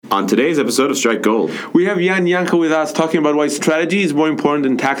On today's episode of Strike Gold, we have Jan Janko with us talking about why strategy is more important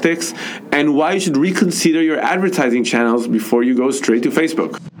than tactics and why you should reconsider your advertising channels before you go straight to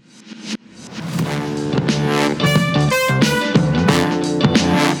Facebook.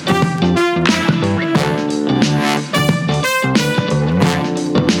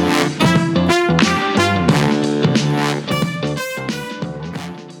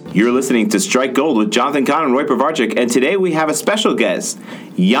 you're listening to Strike Gold with Jonathan Kahn and Roy Pavarchik, and today we have a special guest,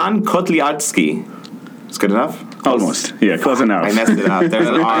 Jan Kotliarsky. It's good enough? Almost. Yeah, close enough. I messed it up. There's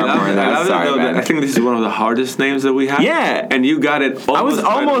an R more in there. Sorry, man. I think this is one of the hardest names that we have. Yeah. And you got it almost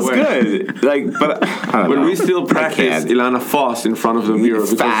I was almost good. But we still practice Ilana Foss in front of the mirror.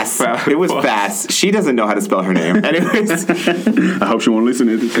 Fast. It was fast. She doesn't know how to spell her name. Anyways. I hope she won't listen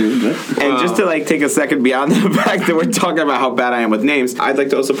to it. And just to take a second beyond the fact that we're talking about how bad I am with names, I'd like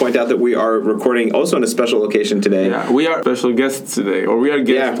to also point out that we are recording also in a special location today. Yeah, we are special guests today. Or we are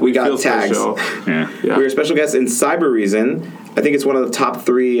guests. Yeah, we got tags. Yeah. We're special guests in Cybereason. I think it's one of the top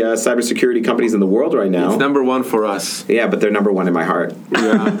 3 cybersecurity companies in the world right now. It's number 1 for us. Yeah, but they're number 1 in my heart.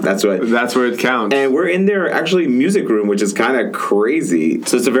 Yeah. That's where it counts. And we're in their actually music room, which is kind of crazy.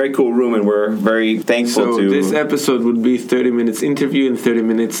 So it's a very cool room, and we're very thankful to... So this episode would be 30 minutes interview and 30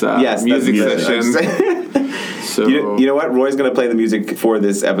 minutes music session. So you know what? Roy's going to play the music for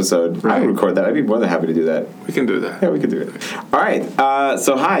this episode. Right. I'll record that. I'd be more than happy to do that. We can do that. Yeah, we can do it. All right.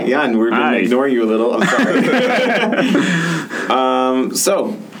 So hi, Jan. We've been ignoring you a little. I'm sorry.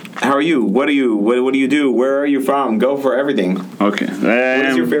 So, how are you? What do you do? Where are you from? Go for everything. Okay. What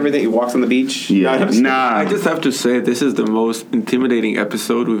is your favorite thing? He walks on the beach? Yeah. I just have to say this is the most intimidating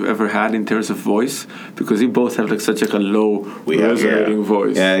episode we've ever had in terms of voice, because we both have such a low resonating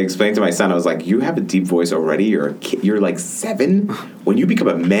voice. Yeah, I explained to my son, I was like, you have a deep voice already? You're a kid, you're 7? When you become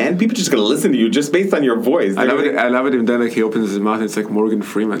a man, people are just going to listen to you just based on your voice. I love it, and then he opens his mouth and it's like Morgan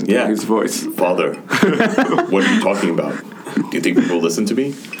Freeman. Yeah. His voice. Father, what are you talking about? Do you think people listen to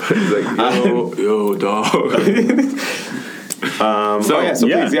me? He's like, yo, dog. Please.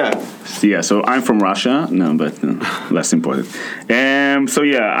 Yeah, so I'm from Russia. No, but less important. I'm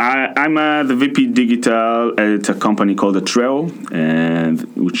the VP Digital at a company called Atreo,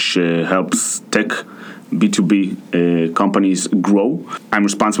 which helps tech B2B companies grow. I'm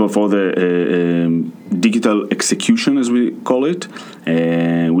responsible for the digital execution, as we call it.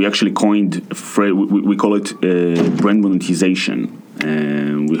 We actually coined, we call it brand monetization.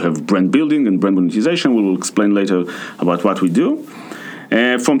 We have brand building and brand monetization. We will explain later about what we do.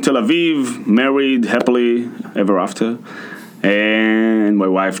 From Tel Aviv, married happily ever after. And my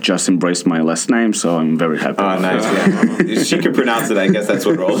wife just embraced my last name, so I'm very happy. Oh, nice! Yeah. She can pronounce it. I guess that's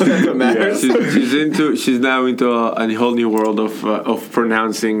what matters. Yeah, she's now into a whole new world of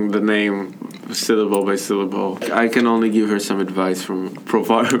pronouncing the name syllable by syllable. I can only give her some advice from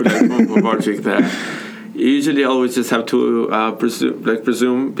Pavarchik that. Usually, always just have to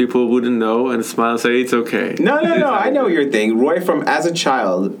presume people wouldn't know and smile and say it's okay. No. I know your thing. Roy, from as a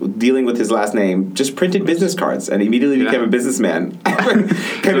child, dealing with his last name, just printed business cards and immediately became a businessman.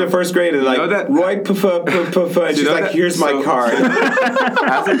 Came to first grade and Roy, and she's like, here's my card.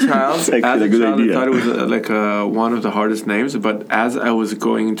 As a child, I thought it was one of the hardest names. But as I was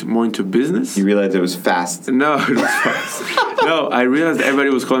going more into business, you realized it was fast. No, it was fast. No, I realized everybody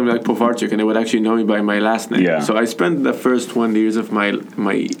was calling me Pavarchik, and they would actually know me by my last name. Yeah. So I spent the first 20 years of my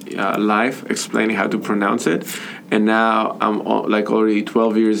life explaining how to pronounce it, and now I'm already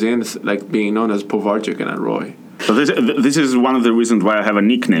 12 years in, being known as Pavarchik and not Roy. So this is one of the reasons why I have a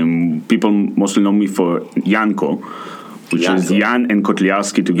nickname. People mostly know me for Janko, which is Jan and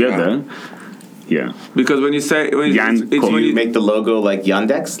Kotliarsky together. Yeah. Because when you say when you make the logo like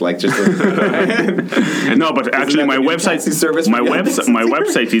Yandex, no, but actually my website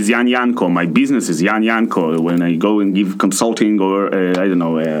is Jan Janko. My business is Jan Janko. When I go and give consulting or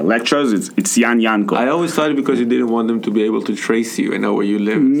lectures, it's Jan Janko. I always thought it because you didn't want them to be able to trace you and know where you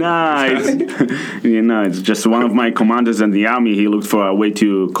live. Nah, it's just one of my commanders in the army. He looked for a way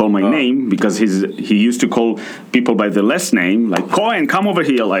to call my name because he used to call people by the last name, like Cohen, come over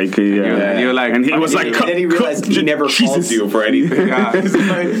here, and you're like. And he was and then he realized he never called you for anything.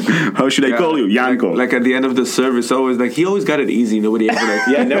 How should I call you? Janko. Like at the end of the service, always he always got it easy. Nobody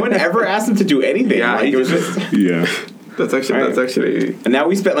ever no one ever asked him to do anything. Yeah, it was just That's actually. And now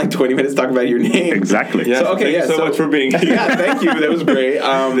we spent 20 minutes talking about your name. Exactly. Yeah. So, thank you so much for being here. Yeah, thank you. That was great.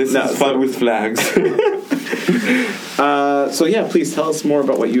 This is fun with flags. So yeah, please tell us more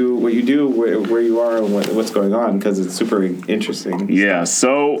about what you do, where you are, and what's going on, because it's super interesting. Yeah,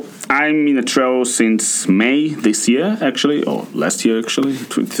 so I'm in Treo since May this year, actually, or last year, actually,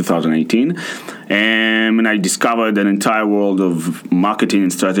 2018. And I discovered an entire world of marketing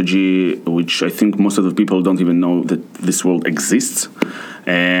and strategy, which I think most of the people don't even know that this world exists.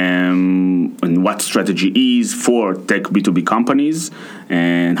 And what strategy is for tech B2B companies,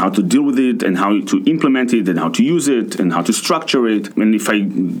 and how to deal with it, and how to implement it, and how to use it, and how to structure it. And if I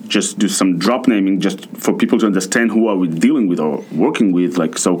just do some drop naming, just for people to understand who are we dealing with or working with,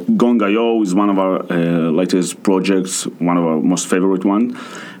 like, so Gong.io is one of our latest projects, one of our most favorite one.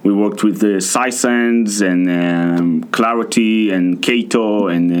 We worked with Sisense and Clarity and Kato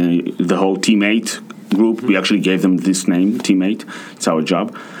and the whole Teammate group. We actually gave them this name, Teammate. It's our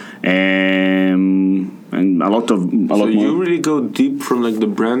job. And a lot more. So you really go deep from like the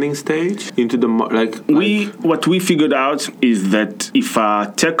branding stage into the what we figured out is that if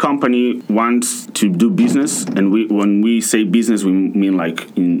a tech company wants to do business, and when we say business, we mean like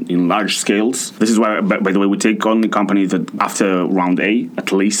in large scales. This is why, by the way, we take only companies that after round A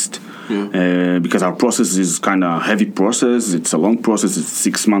at least. Yeah. Because our process is kind of heavy process. It's a long process. It's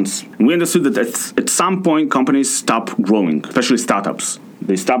 6 months. And we understood that at some point companies stop growing, especially startups.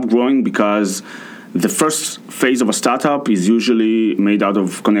 They stop growing because the first phase of a startup is usually made out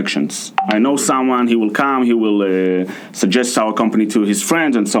of connections. I know someone, he will come, he will suggest our company to his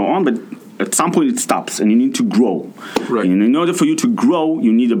friends and so on, but at some point it stops and you need to grow. Right. And in order for you to grow,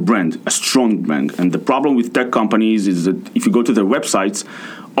 you need a brand, a strong brand. And the problem with tech companies is that if you go to their websites,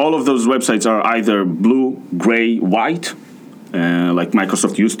 all of those websites are either blue, gray, white, like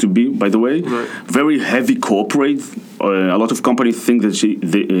Microsoft used to be, by the way. Right. Very heavy corporate. A lot of companies think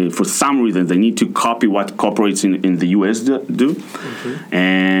that for some reason they need to copy what corporates in the US do. Okay.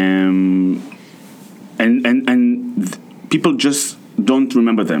 And people just don't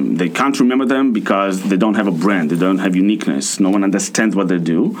remember them. They can't remember them because they don't have a brand. They don't have uniqueness. No one understands what they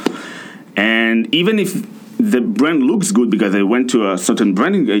do. And even if the brand looks good because they went to a certain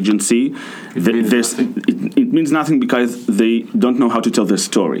branding agency, it means nothing because they don't know how to tell their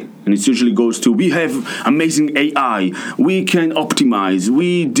story. And it usually goes to, we have amazing AI, we can optimize,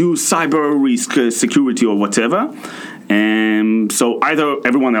 we do cyber risk security or whatever. And so either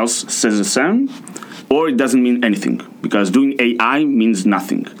everyone else says the same, or it doesn't mean anything, because doing AI means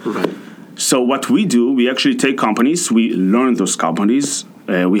nothing. Right. So what we do, we actually take companies, we learn those companies.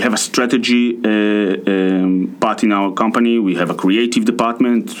 We have a strategy part in our company. We have a creative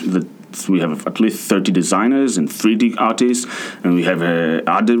department that we have at least 30 designers and 3D artists, and we have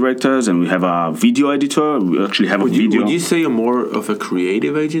art directors, and we have a video editor. We actually have Would you say you're more of a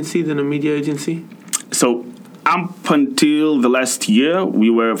creative agency than a media agency? So up until the last year, we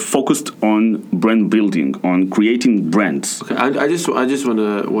were focused on brand building, on creating brands. Okay, I just want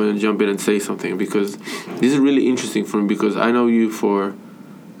to jump in and say something, because this is really interesting for me, because I know you for,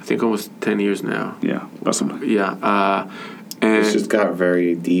 I think, almost 10 years now. Yeah, possibly. Yeah. And it's just got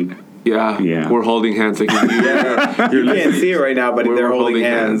very deep. Yeah. We're holding hands. Like, you can't see it right now, but they're holding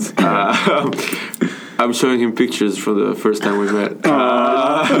hands. I'm showing him pictures from the first time we met.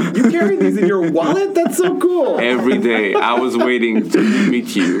 You carry these in your wallet? That's so cool. Every day. I was waiting to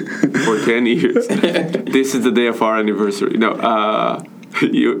meet you for 10 years. This is the day of our anniversary. No,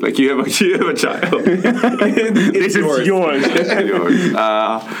 you have a child. This is yours.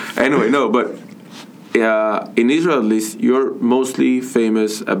 Anyway, no, but in Israel, at least, you're mostly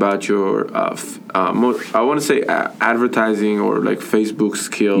famous about your, I want to say advertising or like Facebook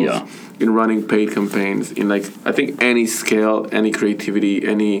skills. Yeah. In running paid campaigns, in like, I think any scale, any creativity,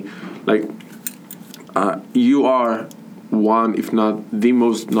 any, like, you are one, if not the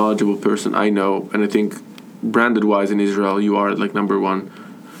most knowledgeable person I know, and I think branded wise in Israel, you are like number one.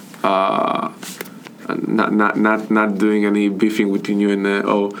 Not doing any beefing between you and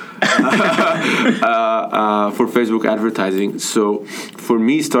for Facebook advertising. So for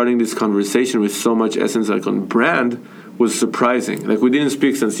me, starting this conversation with so much essence like on brand was surprising. Like, we didn't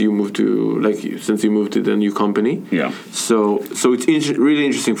speak since you moved to the new company. Yeah. So it's really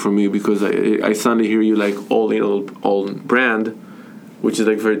interesting for me, because I suddenly hear you like all brand, which is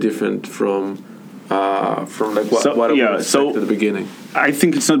like very different from like what I was at the beginning. I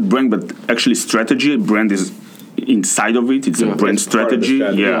think it's not brand, but actually strategy. Brand is inside of it. It's a brand strategy.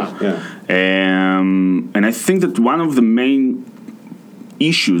 Yeah. And I think that one of the main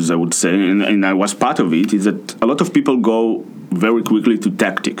issues, I would say, and I was part of it, is that a lot of people go very quickly to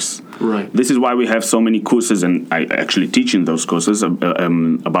tactics. Right. This is why we have so many courses, and I actually teach in those courses about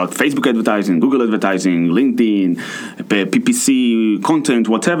Facebook advertising, Google advertising, LinkedIn, PPC, content,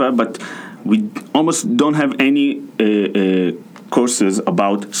 whatever. But we almost don't have any courses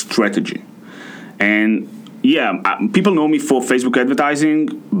about strategy. And people know me for Facebook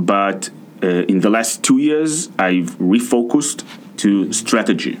advertising, but in the last 2 years, I've refocused to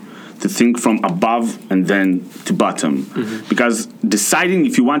strategy, to think from above and then to bottom. Mm-hmm. Because deciding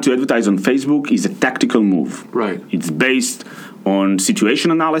if you want to advertise on Facebook is a tactical move. Right. It's based on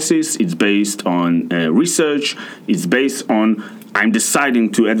situation analysis, it's based on research, it's based on I'm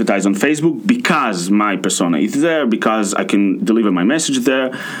deciding to advertise on Facebook because my persona is there, because I can deliver my message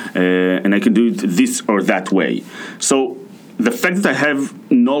there, and I can do it this or that way. So the fact that I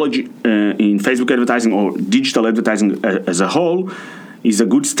have knowledge in Facebook advertising or digital advertising as a whole is a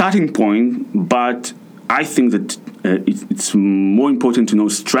good starting point, but I think that it's more important to know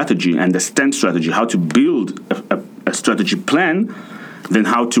strategy, understand strategy, how to build a strategy plan than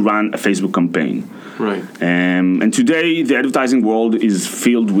how to run a Facebook campaign. Right. And today, the advertising world is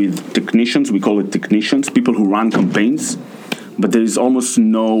filled with technicians. We call it technicians, people who run campaigns, but there is almost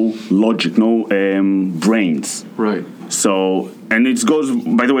no logic, no brains. Right. So, and it goes,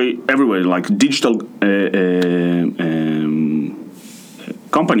 by the way, everywhere, like digital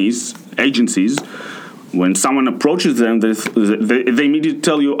companies, agencies. When someone approaches them, they immediately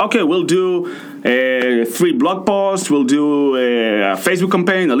tell you, okay, we'll do 3 blog posts, we'll do a Facebook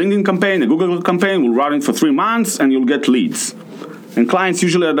campaign, a LinkedIn campaign, a Google campaign, we'll run it for 3 months, and you'll get leads. And clients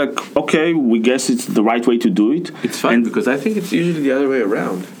usually are like, okay, we guess it's the right way to do it. It's fun because I think it's usually the other way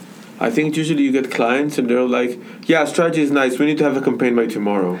around. I think usually you get clients and they're like, yeah, strategy is nice, we need to have a campaign by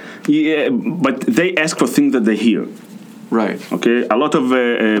tomorrow. Yeah, but they ask for things that they hear. Right. Okay. A lot of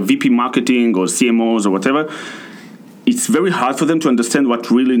VP marketing or CMOs or whatever, it's very hard for them to understand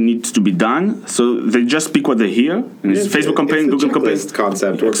what really needs to be done. So they just pick what they hear. And it's Facebook campaign, Google campaign. It's the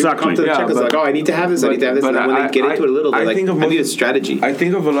concept. Exactly. The checklist, like, I need to have this, I need to have this. And then when they get into it a little, they're like, I need a strategy. I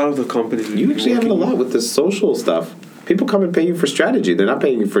think of a lot of the companies. You actually have it a lot with the social stuff. People come and pay you for strategy. They're not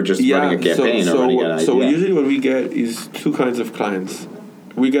paying you for just running a campaign or running an idea. So usually what we get is 2 kinds of clients.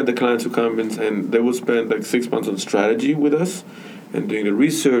 We get the clients who come in and they will spend like 6 months on strategy with us and doing the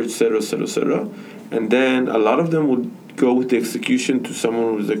research, et cetera, et cetera, et cetera. And then a lot of them would go with the execution to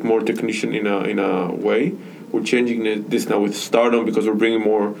someone who's like more technician in a way. We're changing this now with Stardom because we're bringing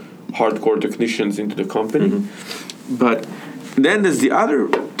more hardcore technicians into the company. Mm-hmm. But then there's the other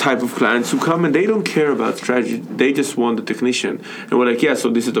type of clients who come and they don't care about strategy. They just want the technician. And we're like, yeah, so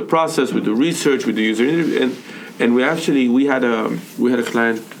this is the process. We do research, we do user interview, and we had a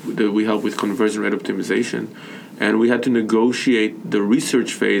client that we helped with conversion rate optimization, and we had to negotiate the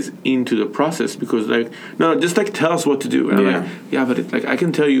research phase into the process because just tell us what to do. And I'm like, yeah, but I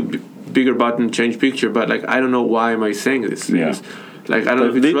can tell you bigger button, change picture, but I don't know why am I saying this. Yeah. I don't know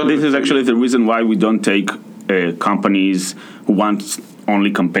if it's relevant. This is actually the reason why we don't take companies who want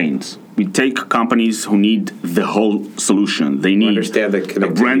only campaigns. We take companies who need the whole solution. They need a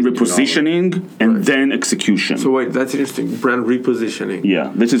brand repositioning and then execution. So wait, that's interesting. Brand repositioning.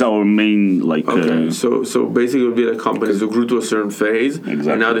 Yeah, this is our main Okay, so basically it would be like companies who grew to a certain phase, and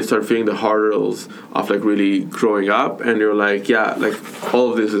now they start feeling the hurdles of really growing up, and you're like, yeah,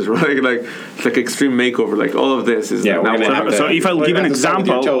 all of this is right, it's like extreme makeover, all of this is now. So if I'll give an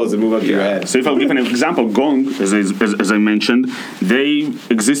example, So if I'll give an example, Gong, as I mentioned, they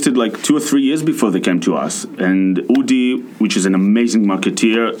existed 2 or 3 years before they came to us. And Udi, which is an amazing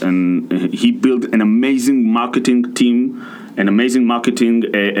marketeer, and he built an amazing marketing team, an amazing marketing,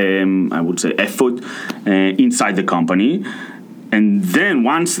 I would say, effort inside the company. And then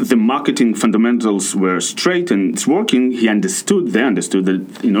once the marketing fundamentals were straight and it's working, they understood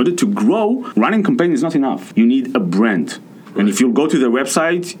that in order to grow, running campaign is not enough. You need a brand. And if you go to their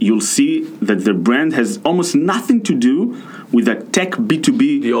website, you'll see that their brand has almost nothing to do with a tech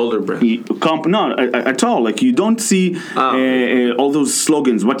B2B. The older brand. No, at all. You don't see all those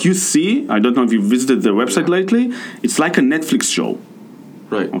slogans. What you see, I don't know if you visited their website lately, it's like a Netflix show.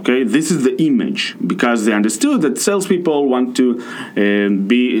 Right. Okay, this is the image because they understood that salespeople want to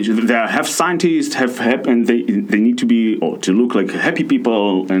they have scientists, and they need to be to look like happy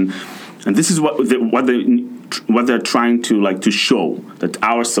people, and this is what they're trying to show, that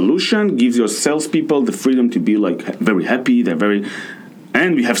our solution gives your salespeople the freedom to be very happy.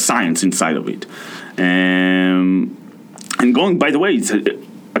 And we have science inside of it. And going, by the way, it's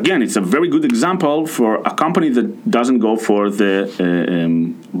a very good example for a company that doesn't go for the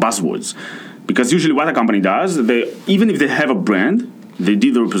buzzwords, because usually what a company does, even if they have a brand, they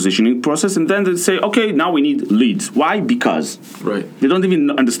did the repositioning process, and then they say, okay, now we need leads. Why? Because they don't even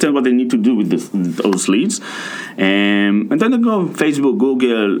understand what they need to do with those leads. And then they go Facebook,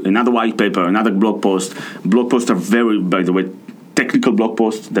 Google, another white paper, another blog post. Blog posts are very, by the way, technical blog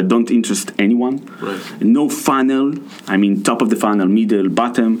posts that don't interest anyone. Right. No funnel. I mean, top of the funnel, middle,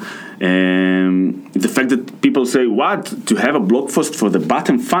 bottom. The fact that people say, what? To have a blog post for the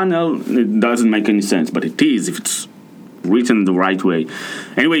bottom funnel, it doesn't make any sense. But it is if it's written the right way.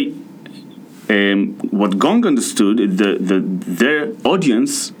 Anyway, what Gong understood is their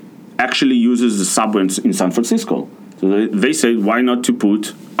audience actually uses the subway in San Francisco. So they said, why not to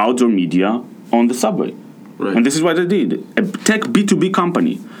put outdoor media on the subway? Right. And this is what they did. A tech B2B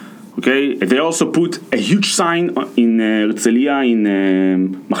company. Okay, they also put a huge sign in Herzliya, in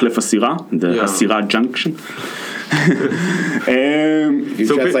Machlef Hasira, the Hasira Junction. If you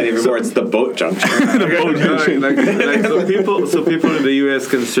translate even more, it's the boat junction. The boat junction. So people in the US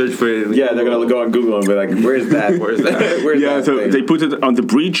can search for it. Yeah, they're gonna go on Google and be like, "Where's that? Where's that?" Where's that so thing? they put it on the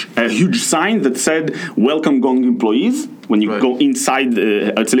bridge, a huge sign that said "Welcome Gong employees." When you go inside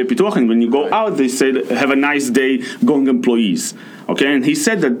Herzliya Pituach, and when you go out, they said "Have a nice day, Gong employees." Okay, and he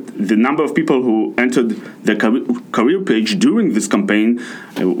said that the number of people who entered the career page during this campaign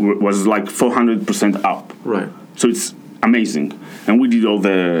was like 400% up. Right. So it's amazing, and we did all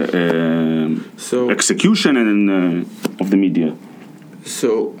the execution and of the media.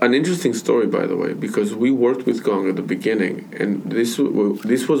 So an interesting story, by the way, because we worked with Gong at the beginning, and this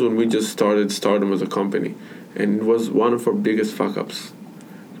was when we just started Stardom as a company, and it was one of our biggest fuck ups.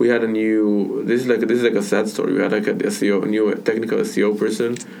 We had this is like a sad story. We had like a new technical SEO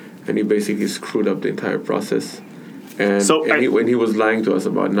person, and he basically screwed up the entire process. And when he was lying to us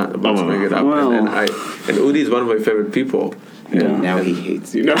about screwing it up, and Udi is one of my favorite people. And now he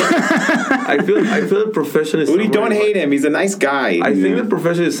hates you. No. I feel the profession is. Udi, don't hate him. He's a nice guy. I think the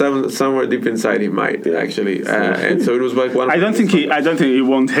profession is somewhere deep inside he might actually, and so it was like one. I don't think he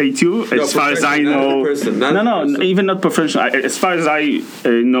won't hate you. As far as I know, even not professional. As far as I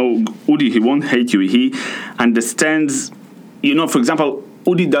know, Udi, he won't hate you. He understands. For example,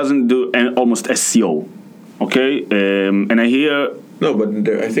 Udi doesn't do almost SEO. Okay, and I hear. No, but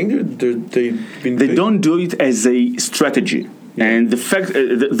I think they don't do it as a strategy. Yeah. And the fact,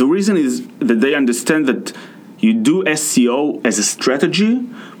 the reason is that they understand that you do SEO as a strategy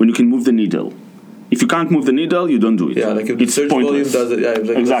when you can move the needle. If you can't move the needle, you don't do it. Yeah, like if the search volume doesn't. Yeah,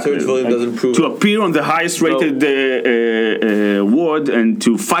 like exactly. The search volume doesn't prove to appear on the highest rated word and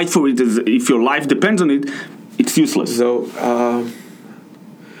to fight for it if your life depends on it, it's useless. So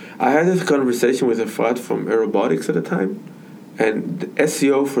I had this conversation with Efrat from Aerobotics at the time. And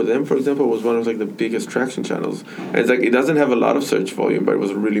SEO for them, for example, was one of like the biggest traction channels. And it's like it doesn't have a lot of search volume, but it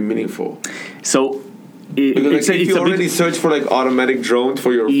was really meaningful. So, because if you already search for like automatic drone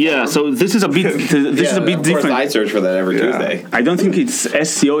for your farm, so this is a bit this is a bit different. I search for that every Tuesday. I don't think it's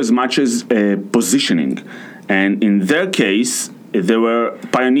SEO as much as positioning, and in their case, they were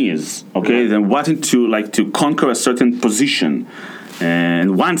pioneers. Okay, they wanted to conquer a certain position,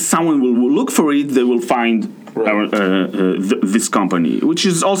 and once someone will look for it, they will find. This company, which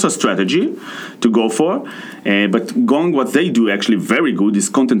is also a strategy to go for, but Gong, what they do actually very good is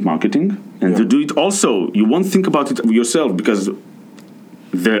content marketing, and to do it also, you won't think about it yourself because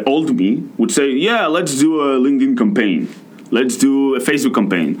the old me would say, let's do a LinkedIn campaign, let's do a Facebook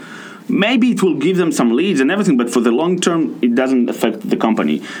campaign. Maybe it will give them some leads and everything, but for the long term, it doesn't affect the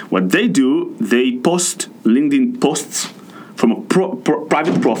company. What they do, they post LinkedIn posts from a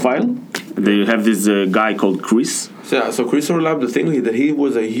private profile. They have this guy called Chris. So Chris overlapped the thing that he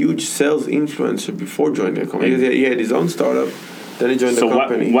was a huge sales influencer before joining the company. He had his own startup, then he joined the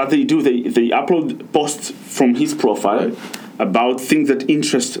company. So what they do, they upload posts from his profile about things that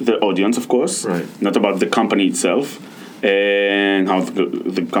interest the audience, of course, not about the company itself and how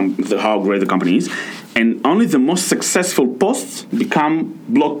how great the company is. And only the most successful posts become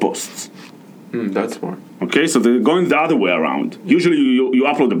blog posts. That's smart. Okay, so they're going the other way around. Usually you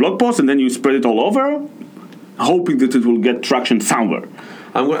upload the blog post and then you spread it all over, hoping that it will get traction somewhere.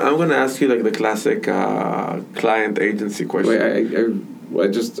 I'm going to ask you like the classic client agency question. Wait, I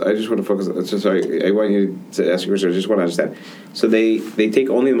just want to focus. Sorry, I want you to ask your question. I just want to understand. So they take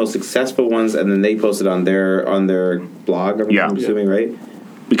only the most successful ones and then they post it on their blog. I'm assuming, right?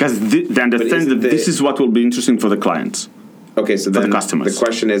 Because they understand that this is what will be interesting for the clients. Okay, so then the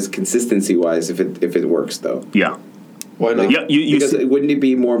question is consistency-wise, if it works though. Yeah. Why not? Because wouldn't it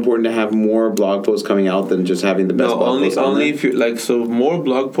be more important to have more blog posts coming out than just having the best blog posts? Only if you more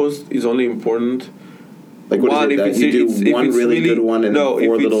blog posts is only important. Like what is it? You do one really good one and four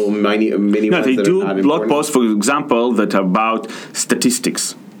little mini ones. No, they do blog posts, for example, that are about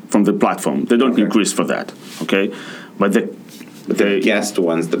statistics from the platform. They don't increase for that. Okay, but the guest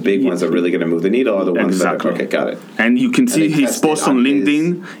ones, the big ones, are really going to move the needle. Are the ones that okay, got it. And you can see his posts on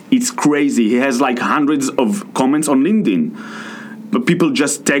LinkedIn. It's crazy. He has like hundreds of comments on LinkedIn. people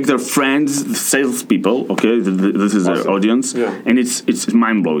just take their friends, the salespeople. Okay, this is their audience, and it's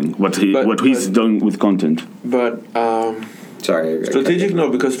mind blowing what he's doing with content. But strategic, no,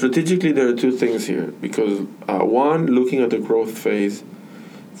 because strategically there are two things here. Because one, looking at the growth phase,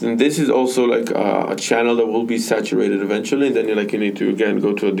 and this is also like a channel that will be saturated eventually, and then you need to again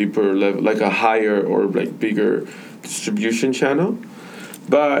go to a deeper level, like a higher or like bigger distribution channel.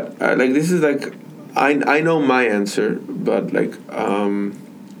 But this is like I know my answer, but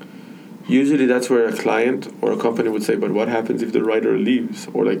usually that's where a client or a company would say, but what happens if the writer leaves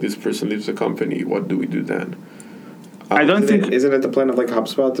or this person leaves the company? What do we do then? I don't think... Isn't it the plan of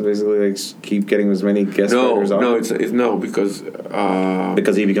HubSpot to basically keep getting as many guest writers on? No, it's because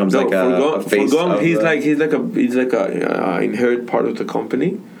he becomes a face. He's like a inherent part of the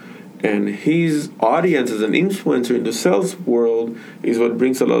company, and his audience as an influencer in the sales world is what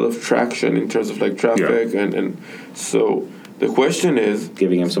brings a lot of traction in terms of traffic, and so the question is,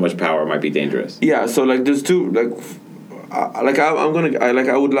 giving him so much power might be dangerous. Yeah, so there's two I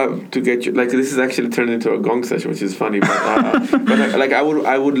would love to get you. This is actually turned into a gong session, which is funny. But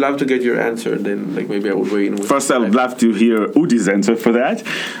I would love to get your answer. Then maybe I would weigh in. First, I would love to hear Udi's answer for that.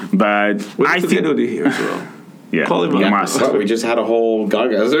 But I think Udi here as well. Yeah, call him up. Well, we just had a whole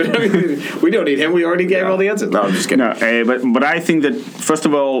gaga. We don't need him. We already gave all the answers. No, I'm just kidding. No, but I think that first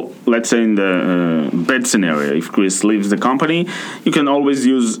of all, let's say in the bad scenario, if Chris leaves the company, you can always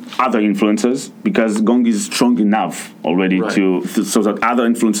use other influencers because Gong is strong enough already so that other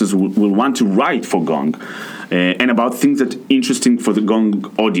influencers will want to write for Gong. And about things that are interesting for the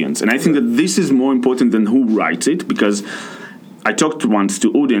Gong audience. And I think that this is more important than who writes it, because I talked once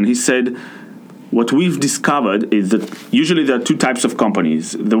to Udi and he said, what we've discovered is that usually there are two types of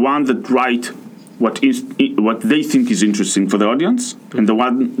companies. The one that write what they think is interesting for the audience, and the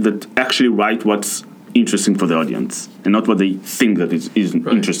one that actually write what's interesting for the audience, and not what they think that is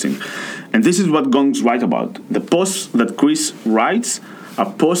interesting. And this is what Gongs write about. The posts that Chris writes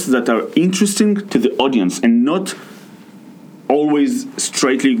are posts that are interesting to the audience and not always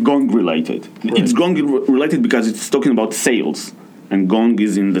straightly Gong related. Right. It's Gong related because it's talking about sales. And Gong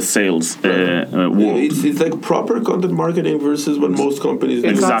is in the sales world. It's like proper content marketing versus what most companies do.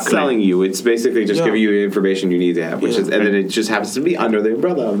 It's not selling you. It's basically just giving you the information you need to have, and then it just happens to be under the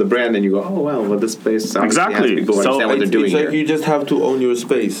umbrella of the brand, and you go, oh, well, this place sounds has people who understand what they're doing here. You just have to own your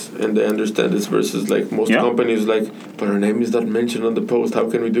space, and they understand this versus most companies but our name is not mentioned on the post. How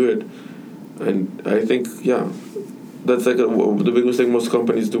can we do it? And I think, that's the big mistake most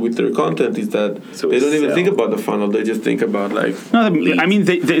companies do with their content is that they don't even think about the funnel. They just think about No, I mean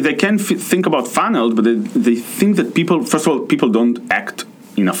they can think about funnel, but they think that first of all, people don't act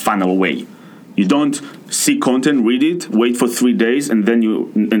in a funnel way. You don't see content, read it, wait for 3 days, and then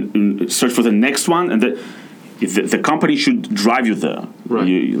you search for the next one, and the company should drive you there.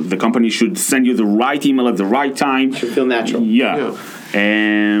 Right. The company should send you the right email at the right time. It should feel natural. Yeah.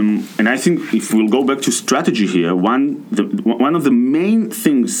 And I think if we'll go back to strategy here, one of the main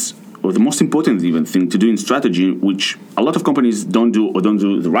things, or the most important even thing to do in strategy, which a lot of companies don't do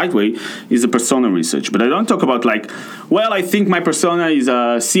the right way, is the persona research. But I don't talk about I think my persona is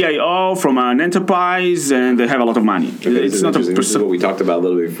a CIO from an enterprise and they have a lot to money. Okay, it's not this is what we talked about a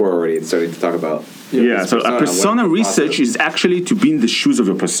little bit before already. It's starting to talk about. So a persona research is actually to be in the shoes of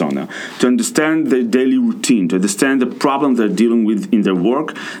your persona, to understand their daily routine, to understand the problems they're dealing with in their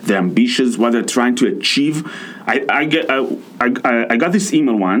work, their ambitions, what they're trying to achieve. I got this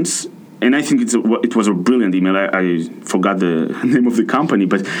email once, and I think it was a brilliant email. I forgot the name of the company,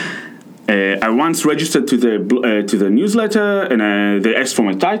 but I once registered to the newsletter, and they asked for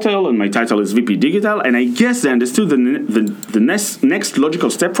my title, and my title is VP Digital, and I guess they understood the next logical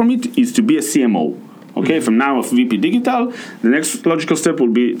step from it is to be a CMO. Okay, from now of VP Digital, the next logical step will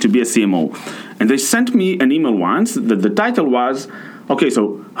be to be a CMO. And they sent me an email once that the title was, okay,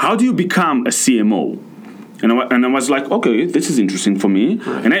 so how do you become a CMO? And I was like, okay, this is interesting for me.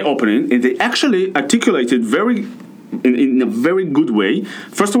 Right. And I opened it, and they actually articulated in a very good way.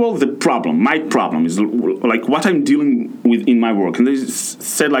 First of all, my problem is what I'm dealing with in my work. And they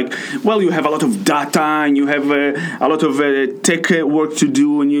said you have a lot of data and you have a lot of tech work to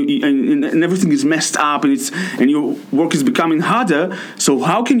do, and everything is messed up, and your work is becoming harder. So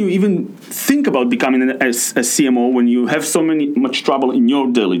how can you even think about becoming a CMO when you have so much trouble in your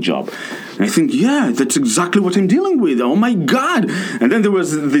daily job? And I think, that's exactly what I'm dealing with. Oh my God! And then there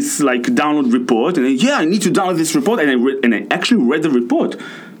was this download report, and I need to download this report. And I actually read the report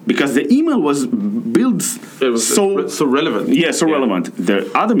because the email was built so relevant. Yeah, relevant. The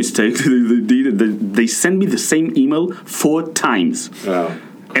other mistake they did, they sent me the same email 4 times. Wow.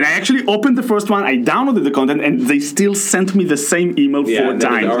 And I actually opened the first one, I downloaded the content, and they still sent me the same email 4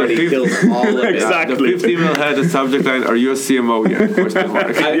 times. Already killed all of it. Exactly. The fifth email had the subject line, "Are you a CMO yet?" Question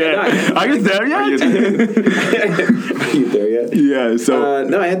mark. Are you there yet? Are you there yet? Yeah, so...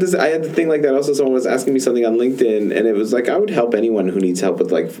 no, I had the thing like that. Also, someone was asking me something on LinkedIn, and it was like, I would help anyone who needs help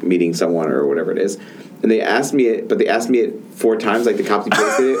with, like, meeting someone or whatever it is. And they asked me it, but they asked me it 4 times, like, they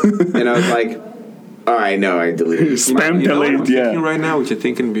copy-pasted it. And I was like, all right, no, I deleted it. Spam delete, I'm thinking right now, which I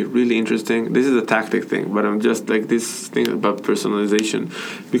think can be really interesting. This is a tactic thing, but I'm just like this thing about personalization.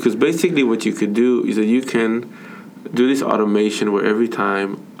 Because basically what you could do is that you can do this automation where every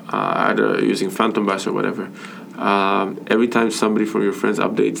time, either using Phantom Bash or whatever, every time somebody from your friends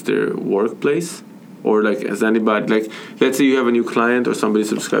updates their workplace, or like as anybody, like let's say you have a new client or somebody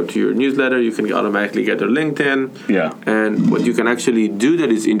subscribed to your newsletter, you can automatically get their LinkedIn. Yeah. And what you can actually do that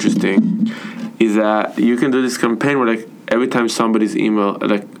is interesting is that you can do this campaign where like every time somebody's email,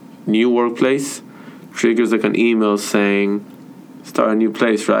 like new workplace, triggers like an email saying, start a new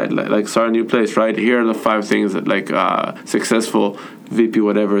place, right? Like start a new place, right? Here are the 5 things that like successful VP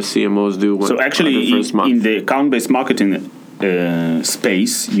whatever CMOs do. So actually, in the account-based marketing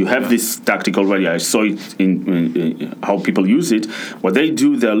space, you have this tactic already. I saw it in how people use it. What they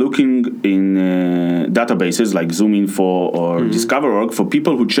do, they're looking in databases like ZoomInfo or DiscoverOrg for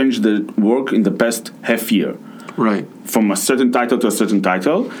people who changed their work in the past half year. Right. From a certain title to a certain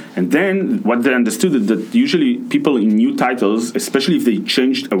title. And then what they understood is that usually people in new titles, especially if they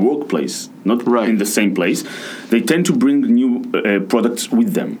changed a workplace, not in the same place, they tend to bring new products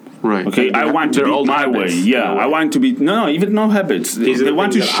with them. Right. Okay, like I want to be my way. Yeah, I want to be... No, even no habits. These they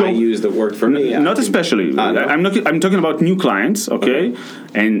want to show... I use that work for me. Not especially. No. I'm talking about new clients, okay?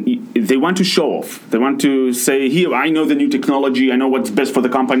 And they want to show off. They want to say, here, I know the new technology. I know what's best for the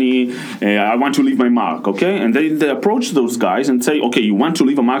company. I want to leave my mark, okay? And they approach those guys and say, okay, you want to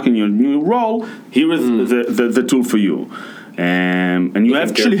leave a mark in your new role? Here is the tool for you. And you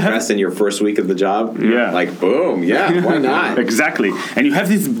actually have in your first week of the job. Yeah, like boom. Yeah, why not? Exactly. And you have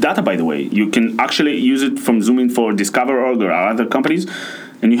this data, by the way. You can actually use it from ZoomInfo or DiscoverOrg or other companies,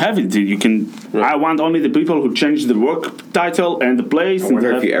 and you have it. You can. Right. I want only the people who change the work title and the place. I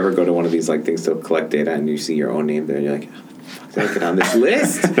wonder if you ever go to one of these like things to collect data and you see your own name there, and you're like, "Did I get on this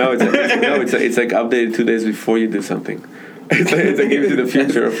list?" It's like updated 2 days before you do something. It's like into the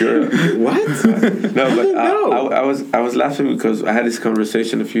future of your what? No, but I was laughing because I had this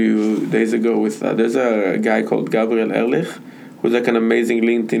conversation a few days ago with there's a guy called Gabriel Ehrlich, who's like an amazing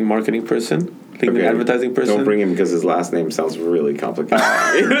LinkedIn marketing person, LinkedIn advertising person. Don't bring him because his last name sounds really complicated.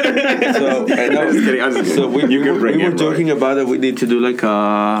 So I know. I'm just kidding. So we were joking about it. We need to do like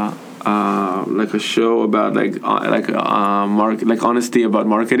a show about like honesty about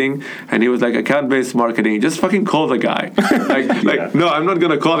marketing, and he was like account-based marketing. Just fucking call the guy. No, I'm not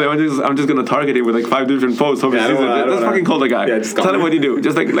gonna call him. I'm just gonna target him with like 5 different posts. Just fucking call the guy. Yeah, just tell him what you do.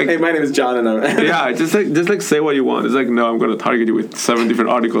 Just like hey, my name is John, and I'm yeah, just like say what you want. It's like no, I'm gonna target you with 7 different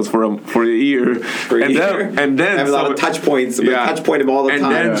articles for a year. And then I have a lot of touch points. Touch point him all the time.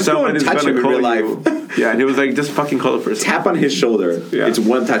 And then someone is gonna call you. Yeah, and he was like, just fucking call the person. Tap on his shoulder. Yeah. It's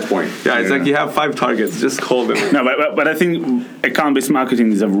 1 touch point. Yeah, it's like you have 5 targets. Just call them. No, but I think account-based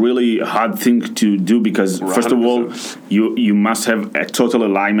marketing is a really hard thing to do because first 100%. Of all, you must have a total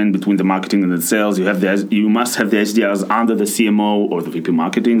alignment between the marketing and the sales. You must have the SDRs under the CMO or the VP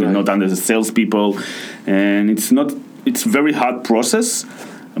marketing and not under the salespeople. And it's a very hard process,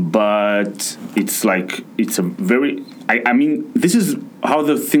 but it's a very. I mean, this is how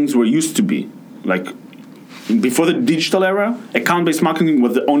the things were used to be. Like before the digital era, account-based marketing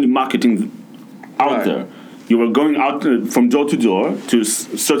was the only marketing out there. You were going out from door to door to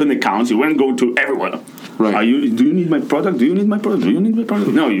certain accounts. You weren't going to everyone. Right. Do you need my product? Do you need my product? Do you need my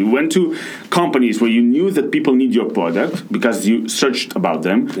product? No, you went to companies where you knew that people need your product because you searched about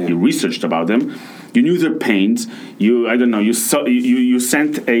them, you researched about them, you knew their pains. You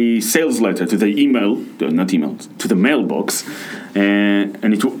sent a sales letter to the to the mailbox, and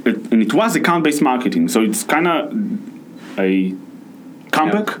it was account-based marketing. So it's kind of a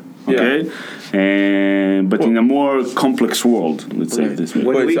comeback. Yeah. Okay, but in a more complex world, let's say it this way.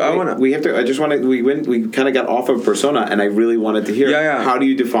 We kind of got off of persona, and I really wanted to hear how do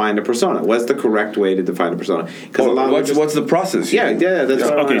you define a persona? What's the correct way to define a persona? What's the process? Yeah, that's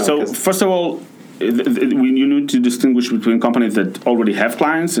okay. So first of all, you need to distinguish between companies that already have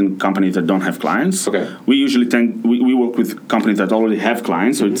clients and companies that don't have clients. Okay. We usually we work with companies that already have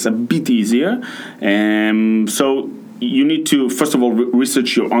clients, so it's a bit easier. So you need to, first of all,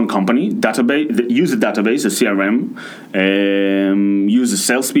 research your own company, database, use a database, a CRM, use the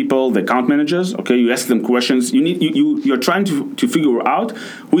salespeople, the account managers, okay? You ask them questions. You're trying to figure out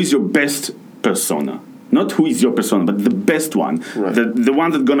who is your best persona. Not who is your persona, but the best one. Right. The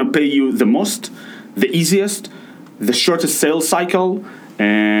one that's going to pay you the most, the easiest, the shortest sales cycle,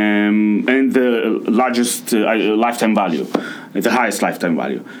 and the largest lifetime value, the highest lifetime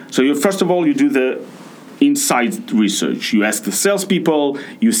value. So first of all, you do the inside research. You ask the salespeople,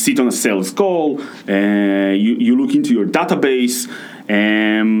 you sit on a sales call, you look into your database,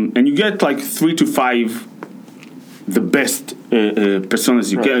 and you get like 3 to 5 the best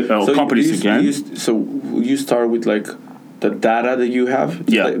personas you can, or companies you can. So you start with like the data that you have?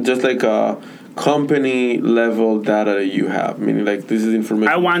 Just like a company level data that you have, meaning like this is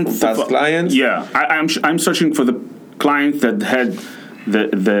information from past clients? Yeah, I'm searching for the client that had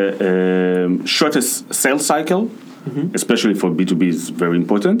the shortest sales cycle, especially for B2B is very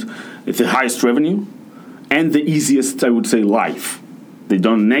important. It's the highest revenue and the easiest, I would say, life. They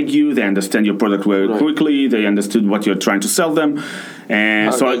don't nag you. They understand your product very quickly. They understood what you're trying to sell them.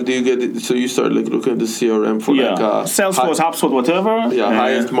 And do you get it? So you start like looking at the CRM for like Salesforce, HubSpot, whatever.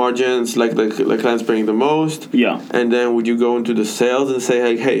 Highest margins, like clients paying the most. Yeah. And then would you go into the sales and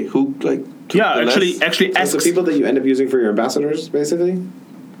say, hey, who like? Actually, ask the people that you end up using for your ambassadors, basically.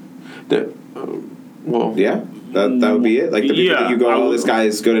 That would be it. Like the people that you go, this guy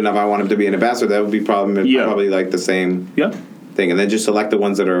is good enough. I want him to be an ambassador. That would be probably like the same. Yeah. Thing, and then just select the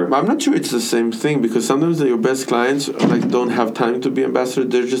ones that are. I'm not sure it's the same thing because sometimes your best clients like don't have time to be ambassador.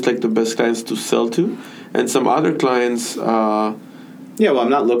 They're just like the best clients to sell to, and some other clients. I'm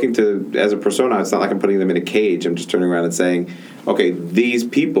not looking to as a persona. It's not like I'm putting them in a cage. I'm just turning around and saying, okay, these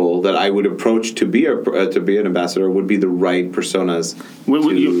people that I would approach to be an ambassador would be the right personas.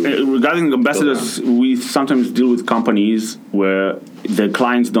 Regarding ambassadors, we sometimes deal with companies where the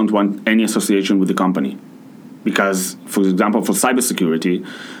clients don't want any association with the company. Because, for example, for cybersecurity,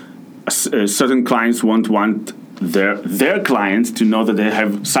 certain clients won't want their clients to know that they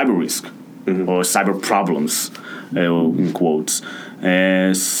have cyber risk or cyber problems, in quotes.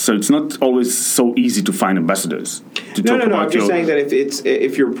 So it's not always so easy to find ambassadors. No. I'm just saying that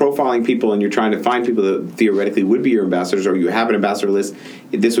if you're profiling people and you're trying to find people that theoretically would be your ambassadors, or you have an ambassador list,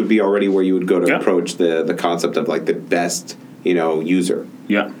 this would be already where you would go to approach the concept of like the best user.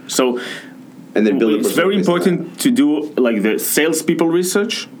 Yeah. So. And then build it's very important to do like the salespeople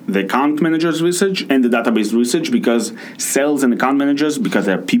research, the account managers research, and the database research, because sales and account managers, because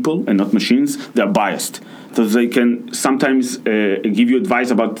they're people and not machines, they're biased. So they can sometimes give you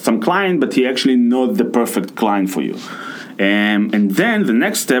advice about some client, but he actually not the perfect client for you. And then the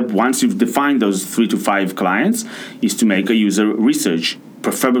next step, once you've defined those 3 to 5 clients, is to make a user research,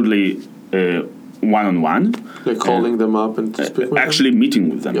 preferably one-on-one. Like calling them up and speak with actually them? Meeting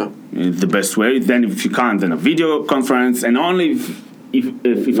with them. The best way. Then if you can't, then a video conference, and only if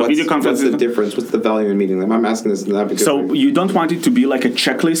a video conference. What's the difference? What's the value in meeting them? I'm asking this not because. So you don't want it to be like a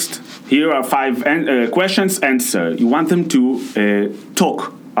checklist. Here are 5 questions, answer. You want them to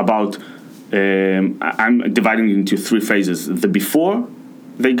talk about. I'm dividing it into 3 phases: the before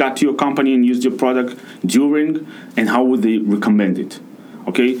they got to your company and used your product, during, and how would they recommend it.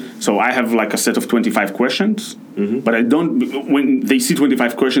 Okay, so I have like a set of 25 questions, but I don't. When they see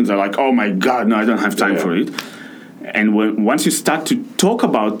 25 questions, they're like, "Oh my God, no, I don't have time for it." And once you start to talk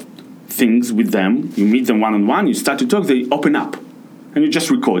about things with them, you meet them one-on-one, you start to talk, they open up, and you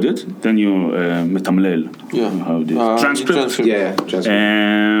just record it. Then you metamlel, transcript, transcript.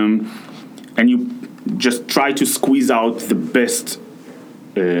 And you just try to squeeze out the best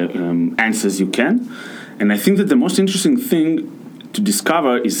answers you can. And I think that the most interesting thing to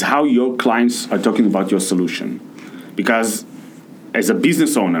discover is how your clients are talking about your solution. Because as a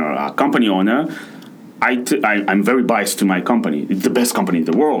business owner, a company owner, I'm very biased to my company. It's the best company in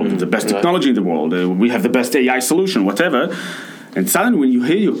the world, it's the best technology in the world, we have the best AI solution, whatever. And suddenly when you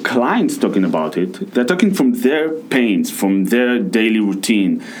hear your clients talking about it, they're talking from their pains, from their daily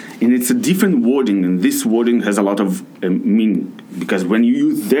routine. And it's a different wording, and this wording has a lot of meaning. Because when you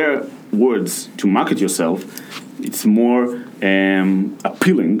use their words to market yourself, it's more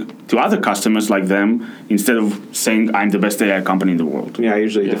appealing to other customers like them, instead of saying I'm the best AI company in the world. Yeah, I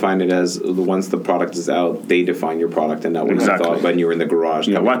usually define it as once the product is out, they define your product, and not what I thought when you were in the garage.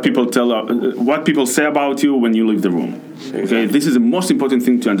 Yeah, what people say about you when you leave the room. Okay, this is the most important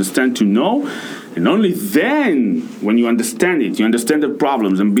thing to understand, to know, and only then, when you understand it, you understand the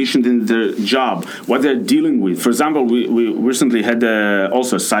problems, ambitions in their job, what they're dealing with. For example, we recently had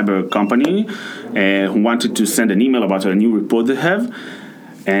also a cyber company who wanted to send an email about a new report they have,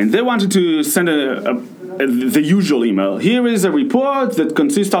 and they wanted to send a the usual email. Here is a report that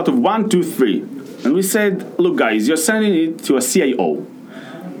consists out of 1, 2, 3. And we said, look, guys, you're sending it to a CIO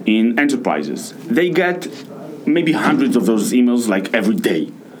in enterprises. They get maybe hundreds of those emails like every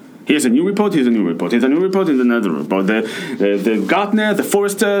day. Here's a new report, here's a new report, here's a new report, here's another report. The Gartner, the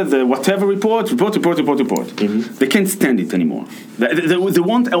Forrester, the whatever report. Mm-hmm. They can't stand it anymore. They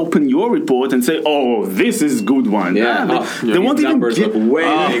won't open your report and say, oh, this is good one. Yeah. They won't even numbers look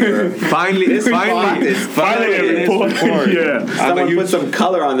way bigger. Finally a report. Yeah. Someone put some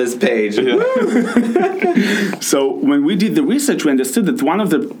color on this page. So when we did the research, we understood that one of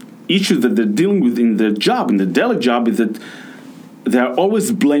the issues that they're dealing with in their job, in the daily job, is that they are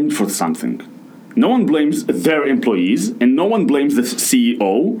always blamed for something. No one blames their employees, and no one blames the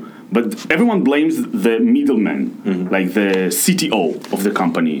CEO, but everyone blames the middleman, like the CTO of the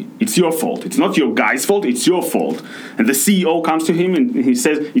company. It's your fault. It's not your guy's fault, it's your fault. And the CEO comes to him and he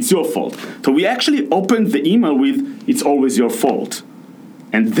says, it's your fault. So we actually opened the email with, it's always your fault.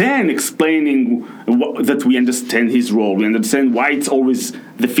 And then explaining that we understand his role, we understand why it's always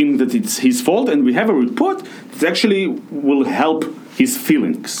the feeling that it's his fault, and we have a report that actually will help his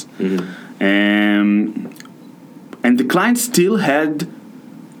feelings. And the client still had,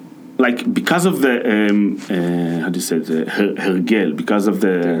 like, because of the how do you say it, hergel, because of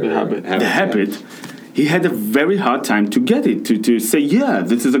the habit, he had a very hard time to get it to say, yeah,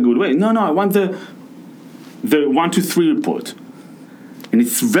 this is a good way. No, I want the 1, 2, 3 report. And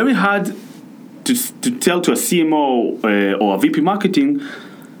it's very hard to tell to a CMO or a VP marketing,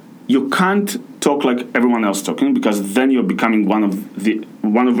 you can't talk like everyone else talking, because then you're becoming one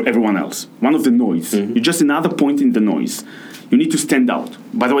of everyone else, one of the noise. You're just another point in the noise. You need to stand out.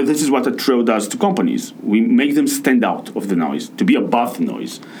 By the way, this is what Treo does to companies. We make them stand out of the noise, to be above the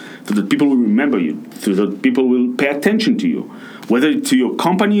noise, so that people will remember you, so that people will pay attention to you, whether to your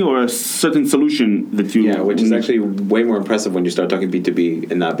company or a certain solution that you... Yeah, which is actually way more impressive when you start talking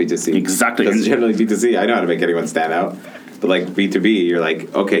B2B and not B2C. Exactly. Because generally B2C, I know how to make anyone stand out. But like B2B, you're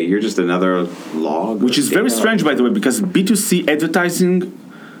like, okay, you're just another log. Which is very strange, by the way, because B2C advertising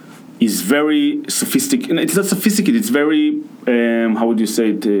is very sophisticated. It's not sophisticated, it's very, how would you say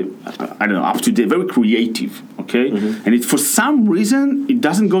it, I don't know, up to date, very creative, okay? And it, for some reason, it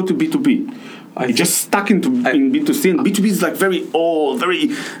doesn't go to B2B. It's just stuck in B2C, and B2B is like very old, very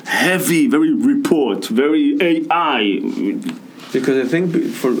heavy, very report, very AI. Because I think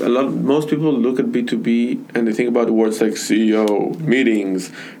most people look at B2B and they think about words like CEO, meetings,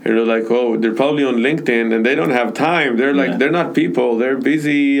 and they're like, oh, they're probably on LinkedIn and they don't have time. They're like, they're not people. They're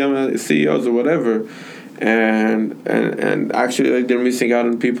busy CEOs or whatever. And actually, like, they're missing out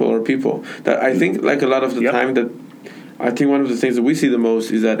on people. That I think, like, a lot of the time that I think one of the things that we see the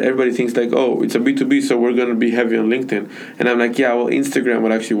most is that everybody thinks like, oh, it's a B2B, so we're going to be heavy on LinkedIn. And I'm like, yeah, well, Instagram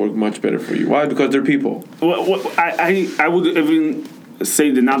would actually work much better for you. Why? Because they're people. Well, I would even say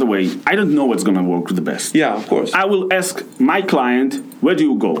it another way. I don't know what's going to work the best. Yeah, of course. I will ask my client, where do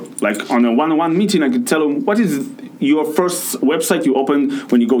you go? Like on a one-on-one meeting, I could tell him, what is your first website you open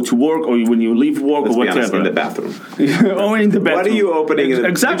when you go to work or when you leave work or whatever? Honest, in the bathroom. Or in the bathroom. What are you opening?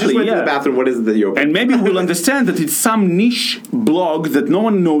 Exactly, you just went to the bathroom. What is it that you open? And maybe we'll understand that it's some niche blog that no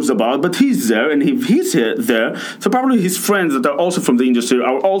one knows about, but he's there, and if he's there, so probably his friends that are also from the industry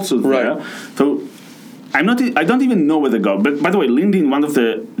are also there. Right. So I don't even know where they go. But by the way, LinkedIn, one of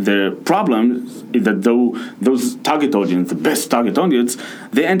the problems is that those target audience, the best target audience,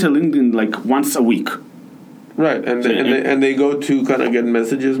 they enter LinkedIn like once a week. Right, and they go to kind of get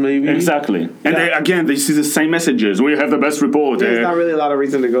messages, maybe. Exactly, and they see the same messages. We have the best report. There's not really a lot of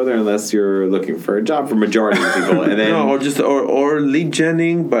reason to go there unless you're looking for a job for majority of people, and then or lead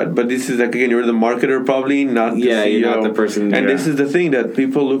genning. But this is like, again, you're the marketer probably, not the CEO. You're not the person. And this is the thing that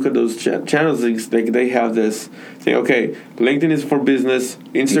people look at those channels, like they have this thing. Okay, LinkedIn is for business.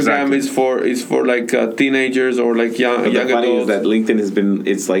 Instagram is for like teenagers or like young adults. The funny is that LinkedIn has been.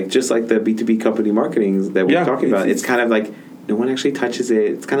 It's like just like the B2B company marketing that we're talking about. It's kind of like no one actually touches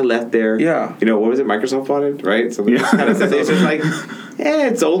it. It's kind of left there. Yeah. You know, what was it? Microsoft bought it, right? So kind of says it's just like,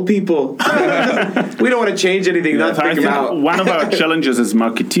 it's old people. We don't want to change anything. Let's figure out. One of our challenges as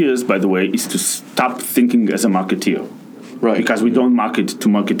marketeers, by the way, is to stop thinking as a marketeer. Right. Because we don't market to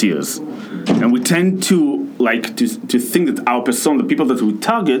marketeers. And we tend to like to think that our persona, the people that we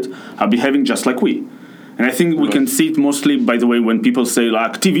target, are behaving just like we. And I think we can see it mostly, by the way, when people say,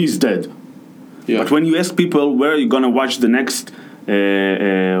 like, TV is dead. Yeah. But when you ask people where are you going to watch the next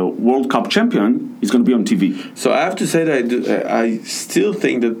World Cup champion, it's going to be on TV. So I have to say that I still